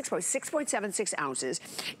 6.76 ounces.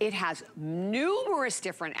 It has numerous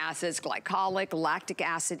different acids, glycolic, lactic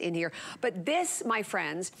acid in here. But this, my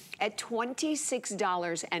friends, at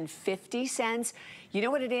 $26.50, You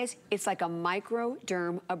know what it is? It's like a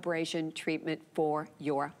microdermabrasion treatment for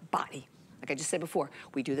your body. Like I just said before,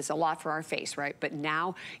 we do this a lot for our face, right? But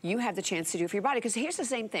now you have the chance to do it for your body, because here's the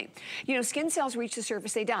same thing. You know, skin cells reach the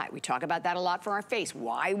surface, they die. We talk about that a lot for our face,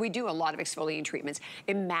 why we do a lot of exfoliating treatments.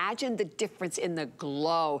 Imagine the difference in the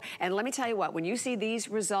glow. And let me tell you what, when you see these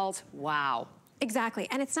results, wow. Exactly,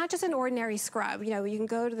 and it's not just an ordinary scrub. You know, you can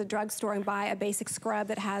go to the drugstore and buy a basic scrub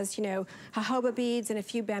that has, you know, jojoba beads and a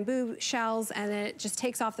few bamboo shells, and then it just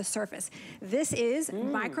takes off the surface. This is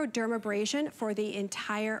microdermabrasion for the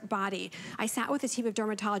entire body. I sat with a team of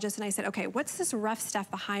dermatologists and I said, okay, what's this rough stuff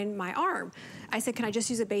behind my arm? I said, can I just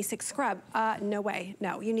use a basic scrub? No way,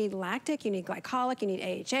 no. You need lactic, you need glycolic, you need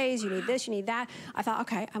AHAs, you need this, you need that. I thought,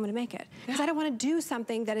 okay, I'm gonna make it. Because I don't wanna do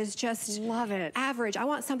something that is just average. I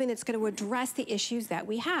want something that's gonna address the issues that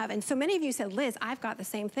we have. And so many of you said, Liz, I've got the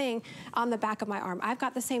same thing on the back of my arm. I've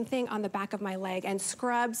got the same thing on the back of my leg, and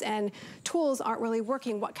scrubs and tools aren't really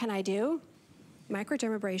working. What can I do?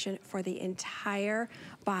 Microdermabrasion for the entire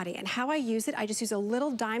body. And how I use it, I just use a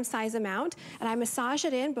little dime size amount and I massage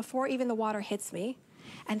it in before even the water hits me.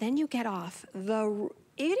 And then you get off the,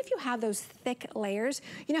 even if you have those thick layers,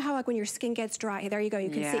 you know how like when your skin gets dry, there you go, you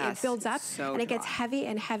can see it builds up and it gets heavy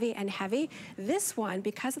and heavy and heavy. This one,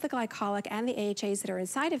 because of the glycolic and the AHAs that are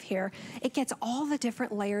inside of here, it gets all the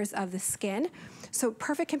different layers of the skin. So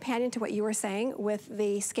perfect companion to what you were saying with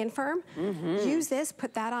the Skin Firm. Use this,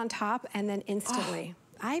 put that on top, and then instantly.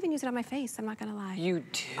 I even use it on my face, I'm not gonna lie. You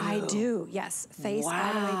do? I do, yes. Face all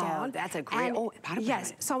the way down. That's a great, and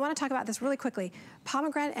yes, so I wanna talk about this really quickly.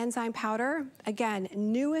 Pomegranate enzyme powder, again,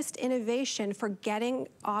 newest innovation for getting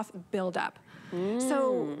off buildup.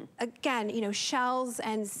 So again, you know, shells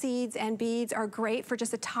and seeds and beads are great for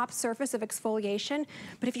just a top surface of exfoliation,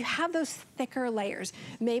 but if you have those thicker layers,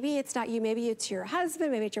 maybe it's not you, maybe it's your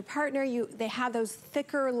husband, maybe it's your partner, they have those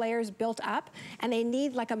thicker layers built up and they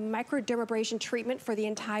need like a microdermabrasion treatment for the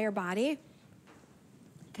entire body.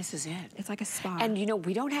 This is it. It's like a spa. And you know,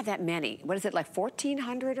 we don't have that many. What is it, like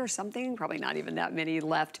 1,400 or something? Probably not even that many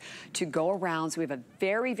left to go around. So we have a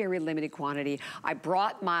very, very limited quantity. I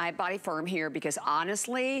brought my Body Firm here because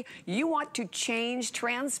honestly, you want to change,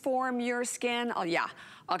 transform your skin. Oh yeah,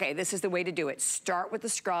 okay, this is the way to do it. Start with the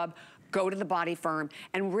scrub, go to the Body Firm,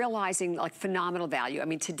 and realizing like phenomenal value. I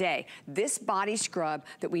mean, today, this body scrub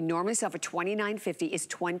that we normally sell for $29.50 is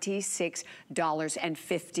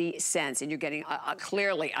 $26.50. And you're getting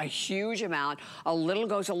clearly a huge amount. A little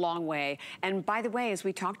goes a long way. And by the way, as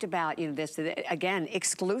we talked about, you know, this, again,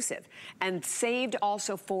 exclusive and saved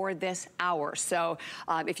also for this hour. So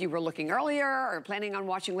if you were looking earlier or planning on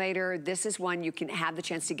watching later, this is one you can have the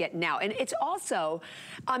chance to get now. And it's also,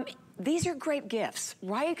 these are great gifts,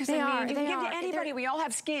 right? Because you can give to anybody. We all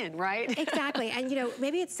have skin, right? Exactly. And you know,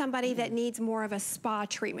 maybe it's somebody that needs more of a spa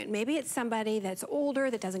treatment. Maybe it's somebody that's older,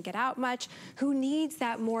 that doesn't get out much, who needs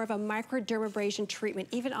that more of a microdermabrasion treatment,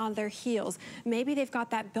 even on their heels. Maybe they've got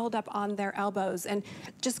that buildup on their elbows. And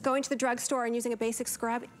just going to the drugstore and using a basic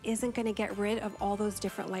scrub isn't going to get rid of all those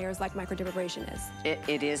different layers like microdermabrasion is.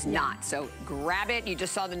 It is not. So grab it. You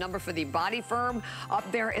just saw the number for the Body Firm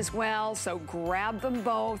up there as well. So grab them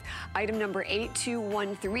both. Item number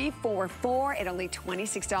 821344 at only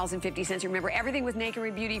 $26.50. Remember, everything with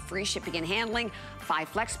Nakery Beauty, free shipping and handling, 5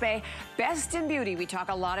 flex pay. Best in beauty, we talk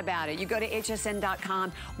a lot about it. You go to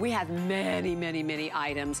hsn.com. We have many, many, many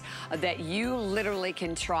items that you literally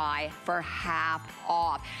can try for half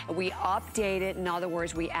off. We update it. In other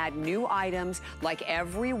words, we add new items like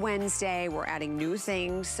every Wednesday. We're adding new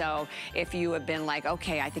things. So if you have been like,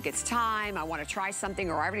 okay, I think it's time, I want to try something,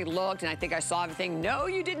 or I already looked and I think I saw everything. No,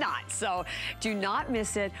 you did not. So do not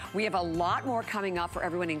miss it. We have a lot more coming up for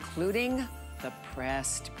everyone, including the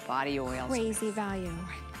pressed body oils. Crazy value.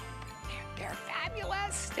 They're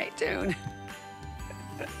fabulous. Stay tuned.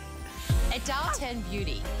 At Dial 10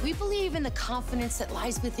 Beauty, we believe in the confidence that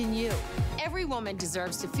lies within you. Every woman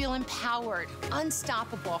deserves to feel empowered,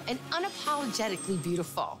 unstoppable, and unapologetically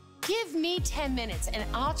beautiful. Give me 10 minutes and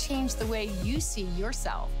I'll change the way you see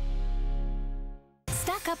yourself.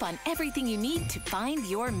 Stock up on everything you need to find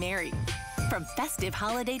your Mary. From festive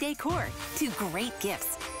holiday decor to great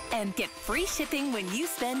gifts. And get free shipping when you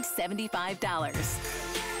spend $75.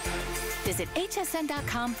 Visit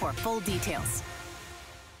hsn.com for full details.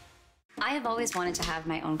 I have always wanted to have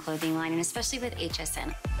my own clothing line, and especially with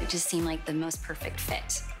HSN, it just seemed like the most perfect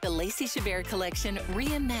fit. The Lacey Chabert collection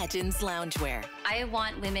reimagines loungewear. I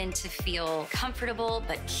want women to feel comfortable,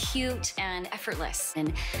 but cute and effortless.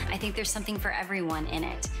 And I think there's something for everyone in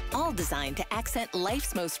it. All designed to accent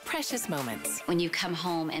life's most precious moments. When you come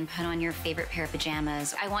home and put on your favorite pair of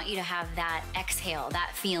pajamas, I want you to have that exhale,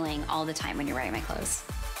 that feeling all the time when you're wearing my clothes.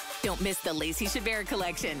 Don't miss the Lacey Chabert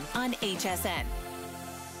collection on HSN.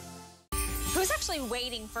 Who's actually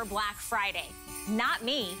waiting for Black Friday? Not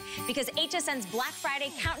me, because HSN's Black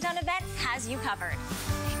Friday Countdown event has you covered.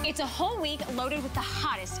 It's a whole week loaded with the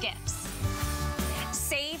hottest gifts.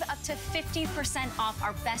 Save up to 50% off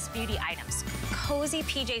our best beauty items, cozy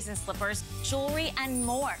PJs and slippers, jewelry, and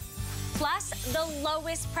more. Plus, the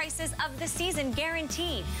lowest prices of the season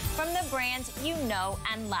guaranteed from the brands you know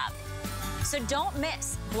and love. So don't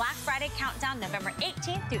miss Black Friday Countdown November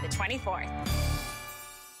 18th through the 24th.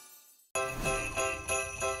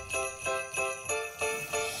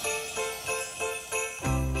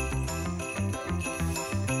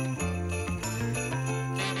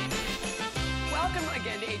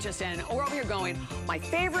 HSN. We're over here going, my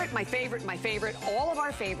favorite, all of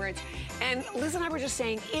our favorites. And Liz and I were just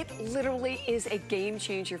saying, it literally is a game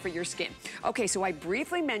changer for your skin. Okay, so I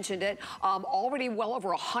briefly mentioned it. Already well over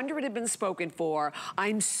 100 have been spoken for.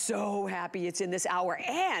 I'm so happy it's in this hour.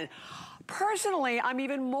 And personally, I'm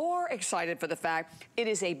even more excited for the fact it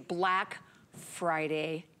is a Black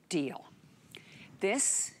Friday deal.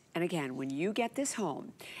 This, and again, when you get this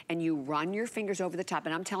home and you run your fingers over the top,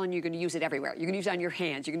 and I'm telling you, you're gonna use it everywhere. You're gonna use it on your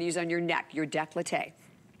hands, you're gonna use it on your neck, your décolleté.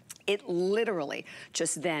 It literally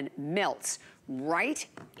just then melts right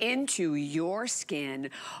into your skin,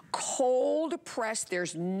 cold pressed.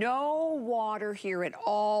 There's no water here at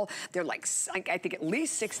all. They're like, I think at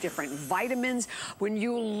least 6 different vitamins. When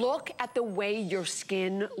you look at the way your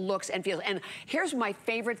skin looks and feels, and here's my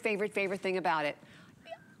favorite thing about it.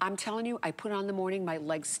 I'm telling you, I put it on in the morning, my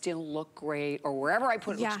legs still look great, or wherever I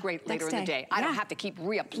put it looks great later in the day. I don't have to keep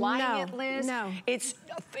reapplying it, Liz. No. It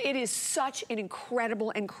is such an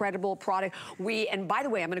incredible product. And by the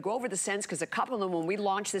way, I'm gonna go over the scents because a couple of them, when we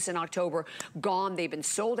launched this in October, gone. They've been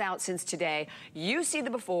sold out since today. You see the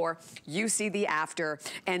before, you see the after.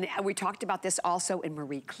 And we talked about this also in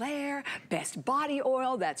Marie Claire, Best Body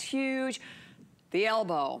Oil, that's huge. The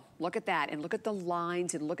elbow, look at that, and look at the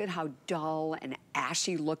lines, and look at how dull and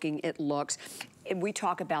ashy looking it looks. And we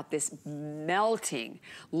talk about this melting,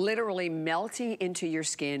 literally melting into your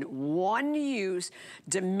skin. One use,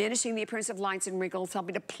 diminishing the appearance of lines and wrinkles,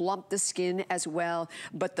 helping to plump the skin as well.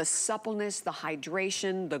 But the suppleness, the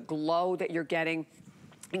hydration, the glow that you're getting,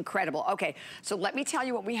 incredible. Okay, so let me tell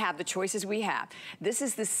you what we have, the choices we have. This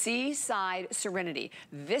is the Seaside Serenity.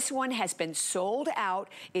 This one has been sold out.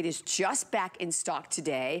 It is just back in stock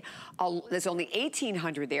today. There's only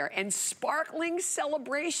 1,800 there. And Sparkling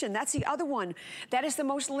Celebration, that's the other one. That is the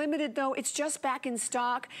most limited though. It's just back in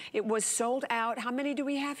stock. It was sold out. How many do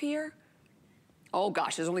we have here? Oh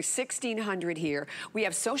gosh, there's only 1,600 here. We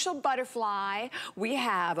have Social Butterfly, we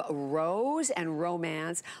have Rose and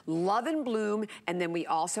Romance, Love and Bloom, and then we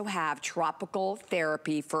also have Tropical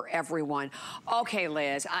Therapy for everyone. Okay,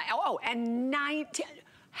 Liz, and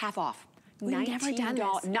half off. We've never done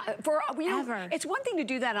this. Ever. It's one thing to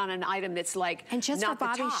do that on an item that's like, and just not for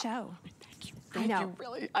Bobby's show. I know.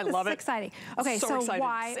 Really, I love it. It's exciting. Okay, so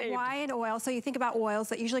why an oil? So you think about oils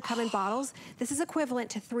that usually come in bottles. This is equivalent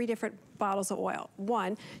to 3 different bottles of oil.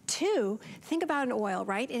 1. 2, think about an oil,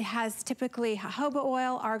 right? It has typically jojoba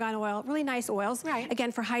oil, argan oil, really nice oils,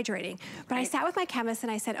 again, for hydrating. But I sat with my chemist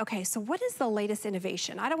and I said, okay, so what is the latest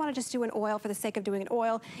innovation? I don't want to just do an oil for the sake of doing an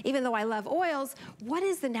oil, even though I love oils. What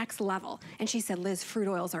is the next level? And she said, Liz, fruit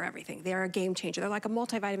oils are everything. They're a game changer. They're like a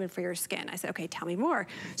multivitamin for your skin. I said, okay, tell me more.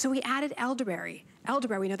 So we added elderberry.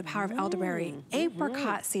 Elderberry, we know the power of elderberry.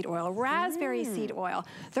 Apricot seed oil, raspberry seed oil.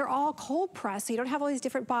 They're all cold pressed, so you don't have all these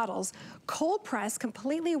different bottles. Cold pressed,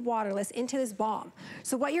 completely waterless into this balm.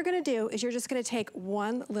 So what you're gonna do is you're just gonna take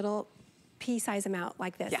one little pea-size amount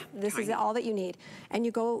like this. Yeah, this is all that you need. And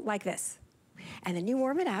you go like this. And then you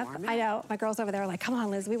warm it up. I know, my girls over there are like, come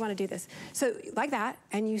on, Liz, we wanna do this. So like that,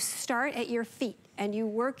 and you start at your feet and you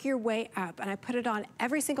work your way up. And I put it on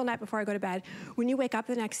every single night before I go to bed. When you wake up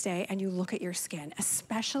the next day and you look at your skin,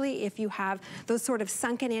 especially if you have those sort of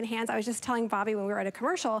sunken in hands. I was just telling Bobby when we were at a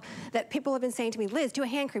commercial that people have been saying to me, Liz, do a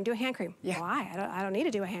hand cream, do a hand cream. Yeah. Why? I don't need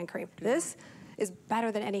to do a hand cream. This is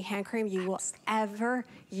better than any hand cream you will ever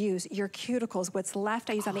use. Your cuticles, what's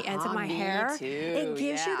left, I use on the ends of my hair. Too. It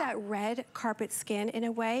gives you that red carpet skin in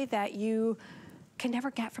a way that you can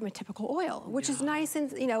never get from a typical oil, which is nice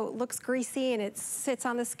and, you know, looks greasy and it sits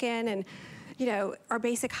on the skin and, you know, our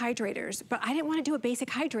basic hydrators. But I didn't want to do a basic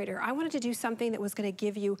hydrator. I wanted to do something that was going to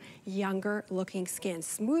give you younger looking skin,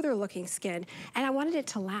 smoother looking skin, and I wanted it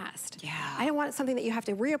to last. Yeah. I didn't want something that you have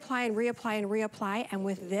to reapply and reapply and reapply. And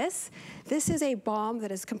with this is a balm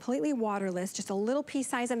that is completely waterless, just a little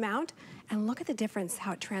pea-size amount, and look at the difference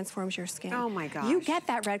how it transforms your skin. Oh my gosh. You get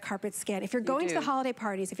that red carpet skin. If you're going to the holiday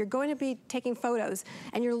parties, if you're going to be taking photos,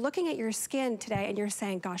 and you're looking at your skin today and you're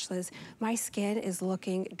saying, gosh, Liz, my skin is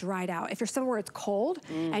looking dried out. If you're somewhere it's cold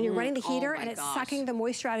and you're running the heater and it's sucking the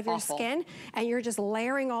moisture out of your skin and you're just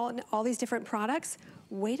layering all these different products,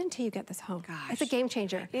 wait until you get this home. Gosh. It's a game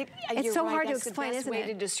changer. It's so hard to explain, isn't it? That's the best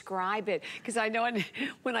way to describe it. Because I know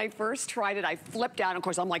when I first tried it, I flipped out. Of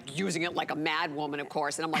course, I'm like using it like a mad woman, of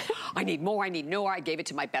course. And I'm like, I need more, I need more. I gave it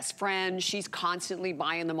to my best friend. She's constantly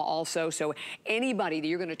buying them also. So anybody that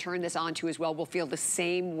you're gonna turn this on to as well will feel the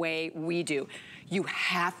same way we do. You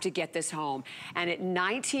have to get this home. And at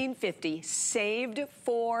 $19.50, saved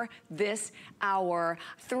for this hour,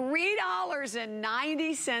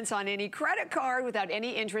 $3.90 on any credit card without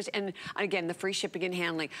any interest, and again, the free shipping and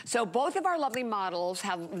handling. So both of our lovely models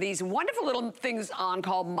have these wonderful little things on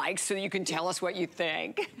called mics so that you can tell us what you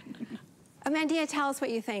think. Amandia, tell us what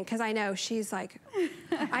you think, because I know she's like,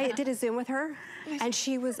 I did a Zoom with her, and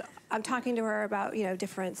I'm talking to her about, you know,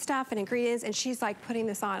 different stuff and ingredients, and she's like putting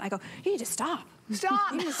this on. I go, you need to stop.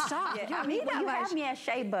 Stop. You need to stop. Yeah, You don't I mean, need well, that you much. have me at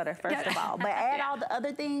shea butter, first of all, but add all the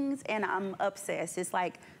other things, and I'm obsessed. It's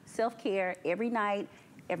like self-care every night,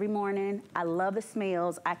 every morning. I love the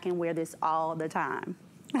smells. I can wear this all the time.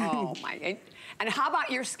 Oh my, and how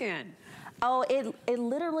about your skin? Oh, it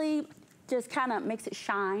literally just kind of makes it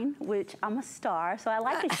shine, which I'm a star, so I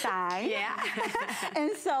like to shine. Yeah.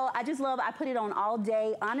 And so I just love, I put it on all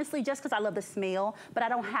day, honestly, just because I love the smell, but I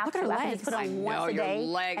don't have Look to. at her I can just put it legs. on once a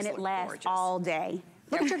day, and it lasts gorgeous. all day.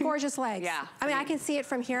 Look at your gorgeous legs. Yeah. I mean, I can see it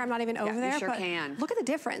from here. I'm not even over there. You sure but can. Look at the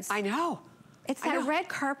difference. I know. It's that red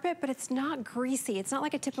carpet, but it's not greasy. It's not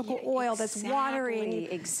like a typical oil that's watery.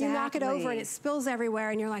 Exactly. You knock it over and it spills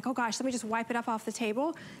everywhere, and you're like, oh gosh, let me just wipe it up off the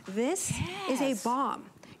table. This is a bomb.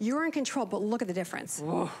 You're in control, but look at the difference.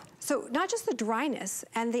 Whoa. So not just the dryness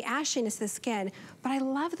and the ashiness of the skin, but I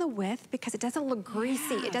love the width because it doesn't look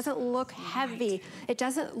greasy. It doesn't look heavy. It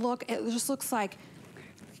doesn't look, it just looks like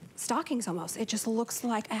stockings almost. It just looks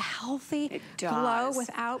like a healthy glow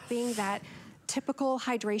without being that typical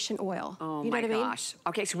hydration oil. Oh, you know my what I mean? gosh.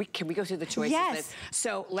 Okay, so can we go through the choices? Yes.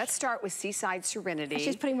 So let's start with Seaside Serenity.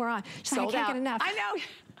 She's putting more on. She's like, I can't get enough. I know.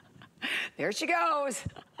 There she goes.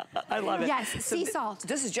 I love it. Yes, so sea salt.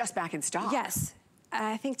 This is just back in stock. Yes.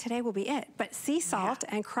 I think today will be it. But sea salt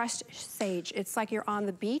and crushed sage. It's like you're on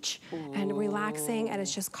the beach and relaxing, and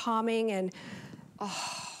it's just calming and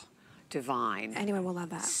divine. Anyone will love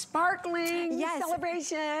that. Sparkling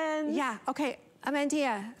celebrations. Yeah. Okay.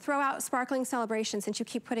 Amandia, throw out sparkling celebration since you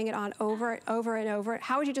keep putting it on over and over.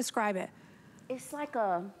 How would you describe it? It's like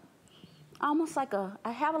almost like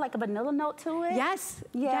I have like a vanilla note to it. Yes.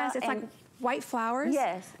 Yeah. Yes. It's like white flowers.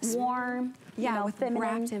 Yes. Warm. Yeah, you know, with feminine.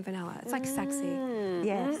 wrapped in vanilla. It's like sexy.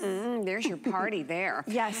 Yes. There's your party there.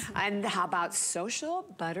 Yes. And how about Social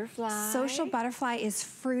Butterfly? Social Butterfly is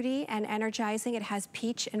fruity and energizing. It has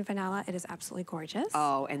peach and vanilla. It is absolutely gorgeous.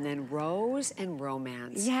 Oh, and then Rose and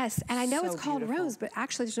Romance. Yes, and I know So it's called beautiful. Rose, but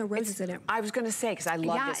actually there's no roses in it. I was going to say, because I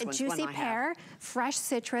love this Yeah, one. a juicy pear, fresh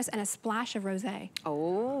citrus, and a splash of rosé.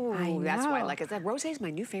 Oh, that's why I know. like it. Rosé is my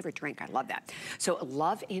new favorite drink. I love that. So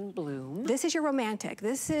Love in Bloom. This is your romantic.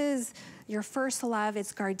 This is your first love.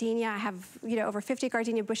 It's gardenia. I have, you know, over 50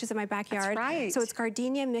 gardenia bushes in my backyard. That's right. So it's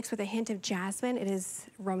gardenia mixed with a hint of jasmine. It is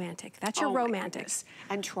romantic. That's your romantic.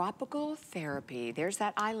 And Tropical Therapy. There's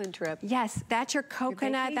that island trip. Yes, that's your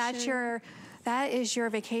coconut. vacation. That is your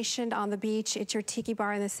vacation on the beach. It's your tiki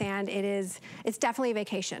bar in the sand. It's definitely a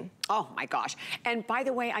vacation. Oh my gosh. And by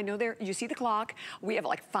the way, I know you see the clock. We have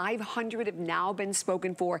like 500 have now been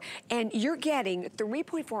spoken for, and you're getting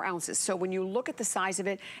 3.4 ounces. So when you look at the size of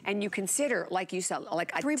it and you consider, like you said,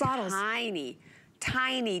 like a 3 bottles. tiny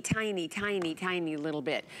little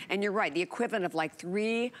bit. And you're right, the equivalent of like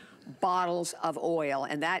 3 bottles of oil,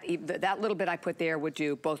 and that little bit I put there would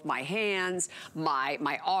do both my hands,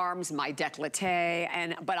 my arms, my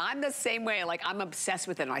décolleté, but I'm the same way. Like, I'm obsessed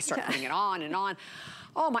with it, and I start putting it on and on.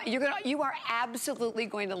 Oh my, you are absolutely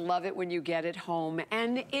going to love it when you get it home.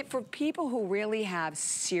 And for people who really have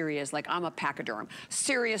serious, like I'm a pachyderm,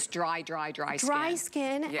 serious dry skin. Dry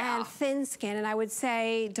skin and thin skin, and I would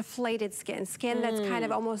say deflated skin that's kind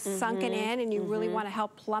of almost sunken in, and you really want to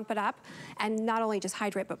help plump it up, and not only just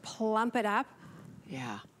hydrate, but plump it up.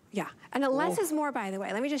 Yeah. Yeah, and less is more, by the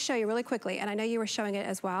way. Let me just show you really quickly, and I know you were showing it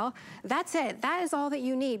as well. That's it. That is all that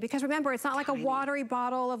you need, because remember, it's not like a watery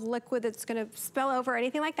bottle of liquid that's gonna spill over or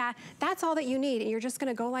anything like that. That's all that you need, and you're just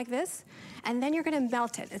gonna go like this, and then you're gonna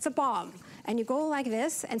melt it. It's a balm. And you go like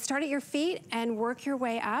this, and start at your feet, and work your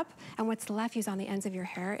way up, and what's left is on the ends of your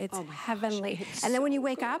hair. It's heavenly. And then when you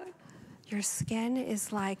wake up, your skin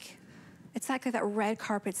is like It's like that red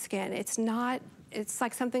carpet skin. It's not, it's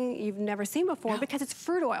like something you've never seen before because it's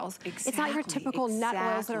fruit oils. Exactly. It's not your typical nut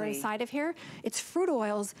oils that are inside of here. It's fruit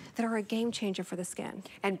oils that are a game changer for the skin.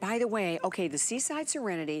 And by the way, okay, the Seaside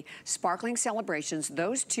Serenity, Sparkling Celebrations,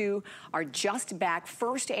 those two are just back,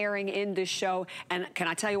 first airing in this show. And can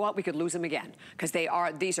I tell you what? We could lose them again because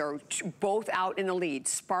these are both out in the lead.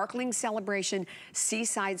 Sparkling Celebration,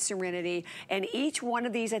 Seaside Serenity. And each one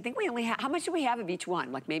of these, I think we only have, how much do we have of each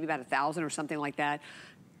one? Like maybe about 1,000 or something like that.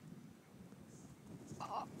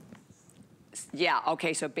 Yeah,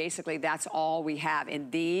 okay, so basically that's all we have in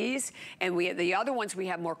these. And the other ones we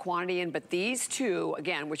have more quantity in, but these two,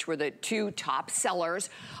 again, which were the two top sellers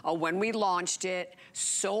when we launched it,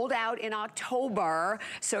 sold out in October.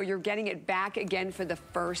 So you're getting it back again for the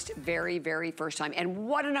very, very first time. And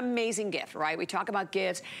what an amazing gift, right? We talk about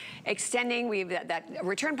gifts, extending, we have that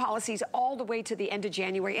return policies all the way to the end of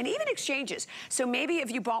January, and even exchanges. So maybe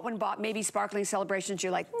if you bought maybe Sparkling Celebrations,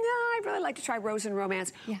 you're like, no, I'd really like to try Rose and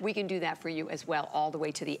Romance. Yeah. We can do that for you as well, all the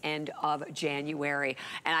way to the end of January.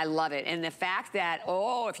 And I love it. And the fact that,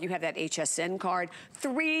 oh, if you have that HSN card,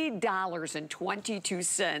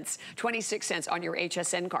 $3.22, 26 cents on your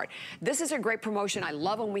HSN card. This is a great promotion. I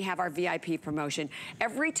love when we have our VIP promotion.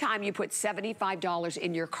 Every time you put $75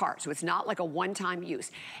 in your cart, so it's not like a one-time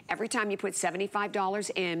use. Every time you put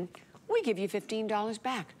 $75 in, we give you $15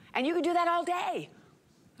 back. And you can do that all day.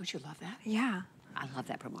 Don't you love that? Yeah. I love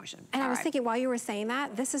that promotion. And I was thinking while you were saying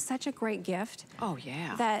that, this is such a great gift. Oh,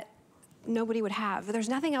 yeah. That nobody would have. There's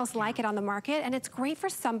nothing else like it on the market, and it's great for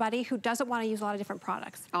somebody who doesn't want to use a lot of different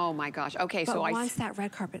products. Oh my gosh, okay, but wants that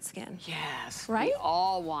red carpet skin. Yes, right? We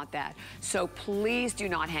all want that. So please do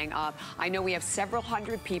not hang up. I know we have several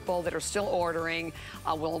hundred people that are still ordering.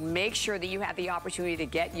 We'll make sure that you have the opportunity to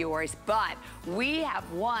get yours, but we have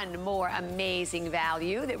one more amazing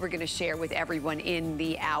value that we're gonna share with everyone in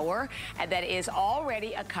the hour, and that is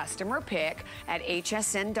already a customer pick at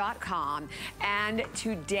hsn.com, and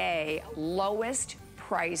today, lowest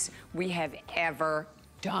price we have ever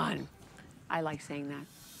done. I like saying that.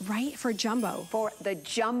 Right, for jumbo. For the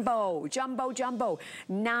jumbo,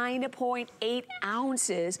 9.8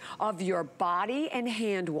 ounces of your body and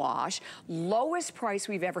hand wash. Lowest price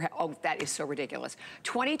we've ever had. Oh, that is so ridiculous.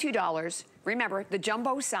 $22. Remember, the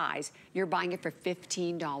jumbo size, you're buying it for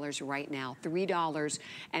 $15 right now. $3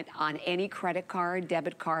 and on any credit card,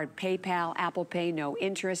 debit card, PayPal, Apple Pay, no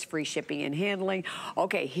interest, free shipping and handling.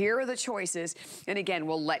 Okay, here are the choices. And again,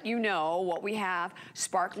 we'll let you know what we have.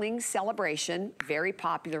 Sparkling Celebration, very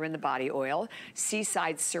popular in the body oil.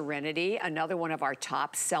 Seaside Serenity, another one of our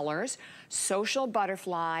top sellers. Social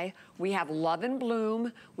Butterfly, we have Love and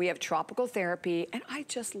Bloom, we have Tropical Therapy, and I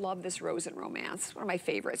just love this Rose and Romance, one of my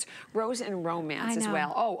favorites. Rose and Romance as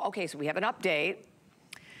well. Oh, okay, so we have an update.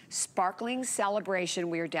 Sparkling Celebration,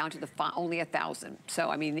 we are down to only 1,000. So,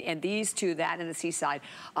 I mean, and these two, that and the Seaside,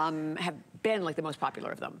 have been like the most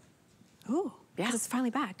popular of them. Ooh. Yeah. It's finally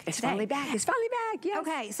back. It's finally back. It's finally back, yes.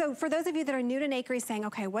 Okay, so for those of you that are new to Nakery saying,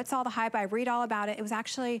 okay, what's all the hype? I read all about it. It was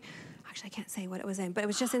actually I can't say what it was in, but it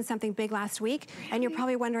was just in something big last week. Really? And you're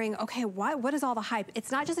probably wondering, okay, what is all the hype?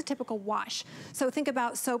 It's not just a typical wash. So think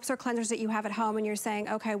about soaps or cleansers that you have at home and you're saying,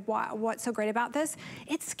 okay, what's so great about this?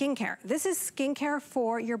 It's skincare. This is skincare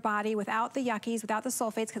for your body without the yuckies, without the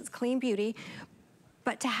sulfates, because it's clean beauty.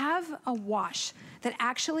 But to have a wash that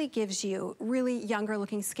actually gives you really younger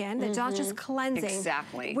looking skin, that's not just cleansing.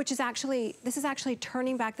 Exactly. Which is actually, this is actually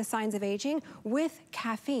turning back the signs of aging with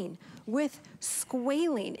caffeine, with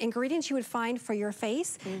squalene, ingredients you would find for your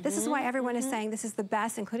face. This is why everyone is saying this is the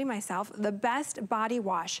best, including myself, the best body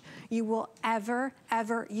wash you will ever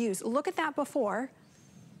use. Look at that before.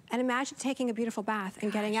 And imagine taking a beautiful bath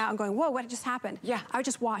and getting out and going, whoa, what just happened? Yeah. I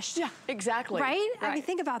just washed. Yeah, exactly. Right? I mean,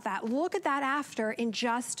 think about that. Look at that after in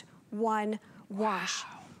just one wash.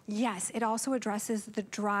 Wow. Yes, it also addresses the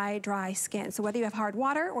dry skin. So whether you have hard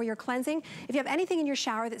water or you're cleansing, if you have anything in your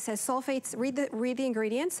shower that says sulfates, read the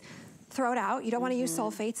ingredients, throw it out. You don't want to use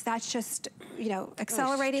sulfates. That's just, you know,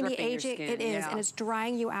 accelerating the aging. It is, and it's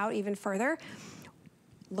drying you out even further.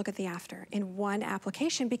 Look at the after in one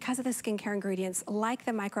application because of the skincare ingredients like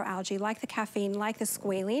the microalgae, like the caffeine, like the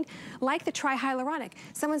squalene, like the trihyaluronic.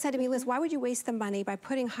 Someone said to me, Liz, why would you waste the money by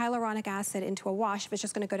putting hyaluronic acid into a wash if it's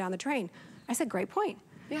just going to go down the drain? I said, great point.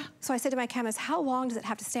 Yeah. So I said to my chemist, how long does it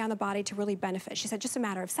have to stay on the body to really benefit? She said, just a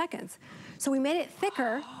matter of seconds. So we made it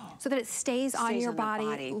thicker so that it stays on your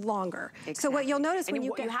body longer. Exactly. So what you'll notice when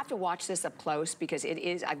you have to watch this up close because it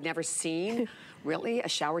is, I've never seen really a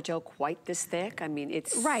shower gel quite this thick. I mean,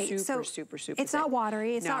 it's super it's thick. not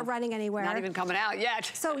watery, it's not running anywhere. Not even coming out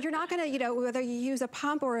yet. So you're not gonna, you know, whether you use a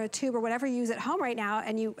pump or a tube or whatever you use at home right now,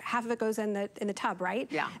 and half of it goes in the tub, right?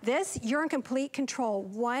 Yeah. This, you're in complete control.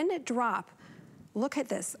 One drop, look at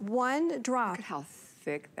this, one drop. Look at how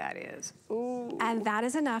thick that is. Ooh. And that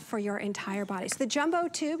is enough for your entire body. So the jumbo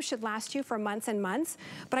tube should last you for months and months,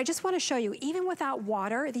 but I just want to show you, even without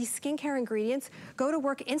water, these skincare ingredients go to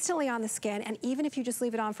work instantly on the skin, and even if you just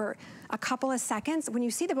leave it on for a couple of seconds, when you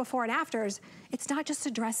see the before and afters, it's not just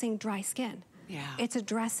addressing dry skin. Yeah. It's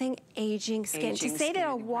addressing aging skin. To say that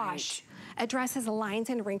a wash addresses lines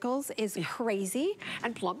and wrinkles is crazy.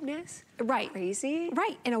 And plumpness. Right. Crazy.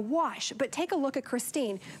 Right, in a wash. But take a look at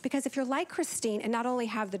Christine, because if you're like Christine and not only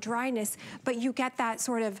have the dryness, but you get that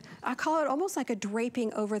sort of, I call it almost like a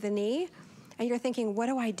draping over the knee, and you're thinking, what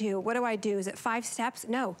do I do? What do I do? Is it 5 steps?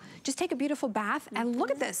 No, just take a beautiful bath and look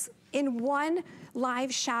at this. In one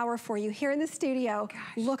live shower for you here in the studio,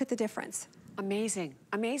 look at the difference. Amazing,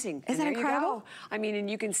 amazing. Isn't that incredible? I mean,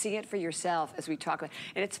 and you can see it for yourself as we talk about,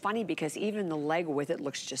 and it's funny because even the leg with it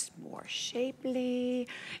looks just more shapely.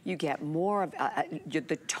 You get more of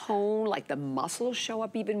the tone, like the muscles show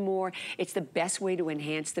up even more. It's the best way to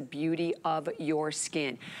enhance the beauty of your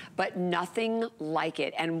skin, but nothing like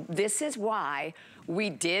it. And this is why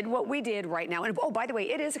we did what we did right now. And oh, by the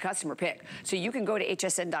way, it is a customer pick. So you can go to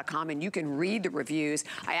hsn.com and you can read the reviews.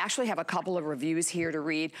 I actually have a couple of reviews here to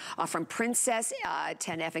read from Princess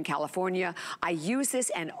 10F in California. I use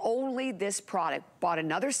this and only this product. Bought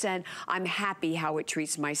another scent. I'm happy how it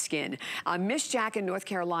treats my skin. Miss Jack in North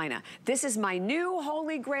Carolina. This is my new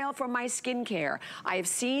holy grail for my skincare. I have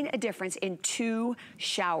seen a difference in 2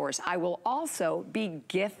 showers. I will also be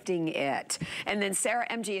gifting it. And then Sarah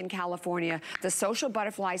MG in California. The Social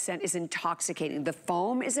Butterfly scent is intoxicating. The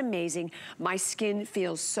foam is amazing. My skin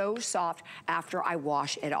feels so soft after I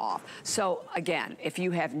wash it off. So again, if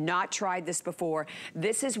you have not tried this before,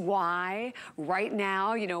 this is why right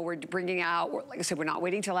now, you know, we're bringing out, like I said, we're not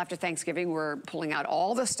waiting till after Thanksgiving. We're pulling out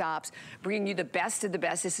all the stops, bringing you the best of the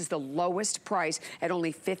best. This is the lowest price at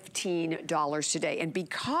only $15 today. And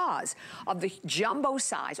because of the jumbo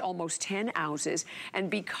size, almost 10 ounces, and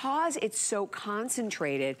because it's so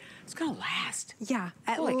concentrated, it's gonna last. Yeah,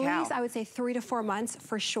 at least I would say 3 to 4 months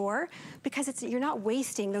for sure, because you're not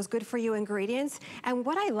wasting those good for you ingredients. And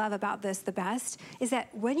what I love about this the best is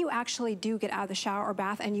that when you actually do get out of the shower or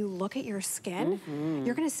bath and you look at your skin,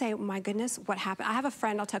 you're gonna say, my goodness, what happened? I have a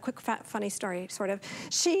friend, I'll tell a quick funny story, sort of.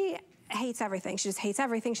 She hates everything. She just hates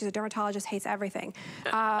everything. She's a dermatologist, hates everything.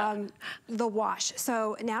 The wash.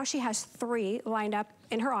 So now she has 3 lined up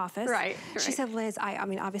in her office. Right. She said, Liz, I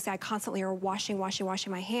mean, obviously I constantly are washing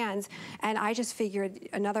my hands, and I just figured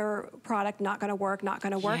another product not gonna work, not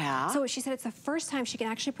gonna work. Yeah. So she said it's the first time she can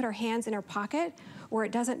actually put her hands in her pocket where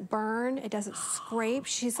it doesn't burn, it doesn't scrape.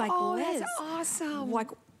 She's like, Liz, that's awesome. Like,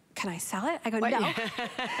 can I sell it? I go, no.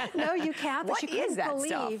 No, you can't. But she couldn't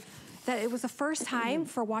believe that it was the first time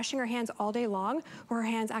for washing her hands all day long where her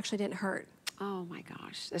hands actually didn't hurt. Oh my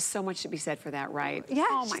gosh, there's so much to be said for that, right? Yeah,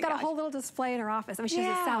 oh she's got a whole little display in her office. I mean, she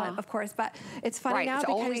doesn't sell it, of course, but it's funny now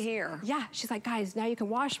because only here. Yeah, she's like, guys, now you can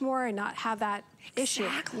wash more and not have that issue.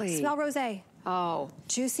 Smell rosé. Oh.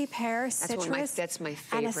 Juicy pear, citrus. That's my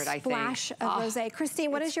favorite, and a splash of rosé.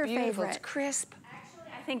 Christine, what is your favorite? It's crisp.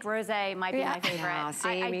 I think rosé might be my favorite. Yeah,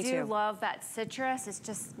 I me do too. love that citrus. It's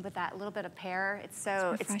just with that little bit of pear. It's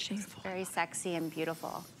so it's very sexy and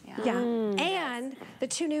beautiful. Yeah. And the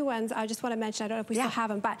 2 new ones, I just want to mention, I don't know if we still have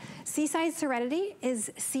them, but Seaside Serenity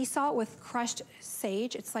is sea salt with crushed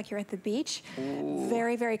sage. It's like you're at the beach.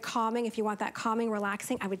 Very, very calming. If you want that calming,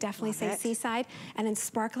 relaxing, I would definitely say Seaside. And then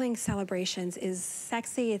Sparkling Celebrations is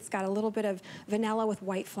sexy. It's got a little bit of vanilla with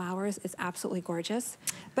white flowers. It's absolutely gorgeous.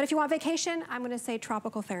 But if you want vacation, I'm going to say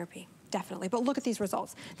Tropical Therapy. Definitely, but look at these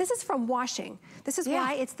results. This is from washing. This is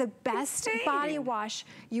why it's the best body wash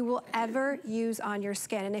you will ever use on your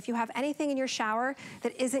skin. And if you have anything in your shower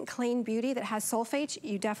that isn't clean beauty, that has sulfates,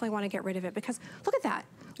 you definitely want to get rid of it, because look at that.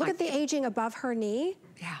 Look at the aging above her knee.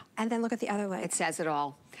 Yeah. And then look at the other leg. It says it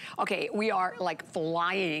all. Okay, we are like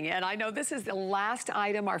flying, and I know this is the last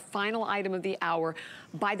item, our final item of the hour.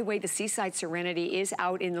 By the way, the Seaside Serenity is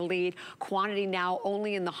out in the lead. Quantity now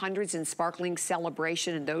only in the hundreds in Sparkling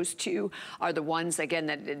Celebration, and those 2 are the ones, again,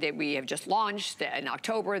 that we have just launched in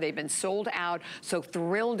October. They've been sold out, so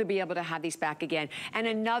thrilled to be able to have these back again. And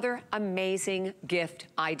another amazing gift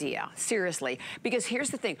idea, seriously, because here's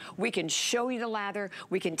the thing. We can show you the lather.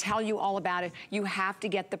 We can tell you all about it. You have to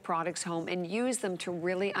get the products home and use them to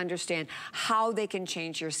really really understand how they can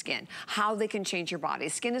change your skin, how they can change your body.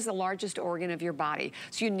 Skin is the largest organ of your body,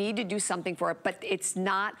 so you need to do something for it, but it's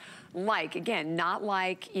not like, again, not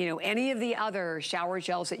like, you know, any of the other shower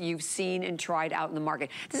gels that you've seen and tried out in the market.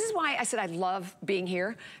 This is why I said I love being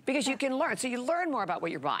here, because you can learn. So you learn more about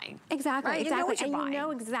what you're buying. Exactly, right? exactly. You know what you're and buying. you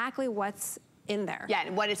know exactly what's in there. Yeah,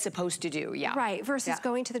 and what it's supposed to do, yeah. Right, versus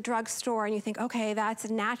going to the drugstore and you think, okay, that's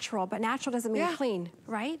natural, but natural doesn't mean clean,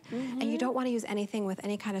 right? And you don't want to use anything with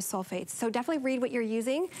any kind of sulfates. So definitely read what you're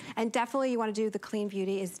using, and definitely you want to do the clean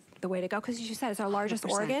beauty is the way to go, because as you said, it's our largest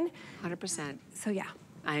 100%, organ. 100%. So yeah.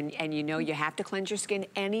 And you know you have to cleanse your skin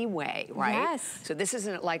anyway, right? Yes. So this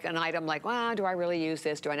isn't like an item like, well, do I really use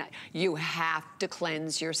this? Do I not? You have to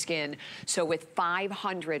cleanse your skin. So with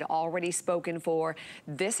 500 already spoken for,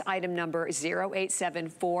 this item number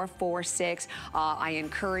 087446, I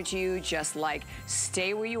encourage you, just like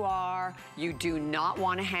stay where you are. You do not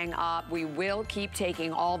want to hang up. We will keep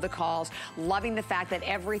taking all the calls. Loving the fact that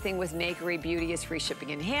everything with Nakery Beauty is free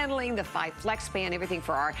shipping and handling, the 5 flex span, everything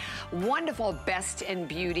for our wonderful Best in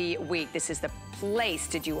Beauty week. This is the place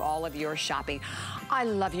to do all of your shopping. I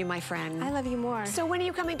love you, my friend. I love you more. So when are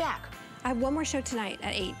you coming back? I have one more show tonight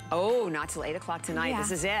at 8. Oh, not till 8 o'clock tonight. Yeah.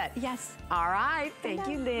 This is it. Yes. All right. Thank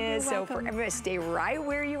you, Liz. You're welcome. So for everybody, stay right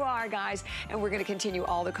where you are, guys. And we're going to continue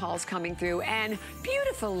all the calls coming through. And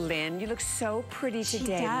beautiful Lynn, you look so pretty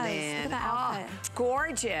today, she does. Lynn. Look at that outfit.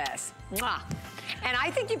 Gorgeous. Mwah. And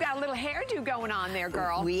I think you've got a little hairdo going on there,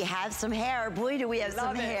 girl. We have some hair. Boy, do we have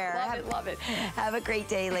some hair. Love it, love it. Have a great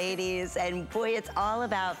day, ladies. And boy, it's all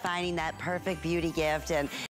about finding that perfect beauty gift. And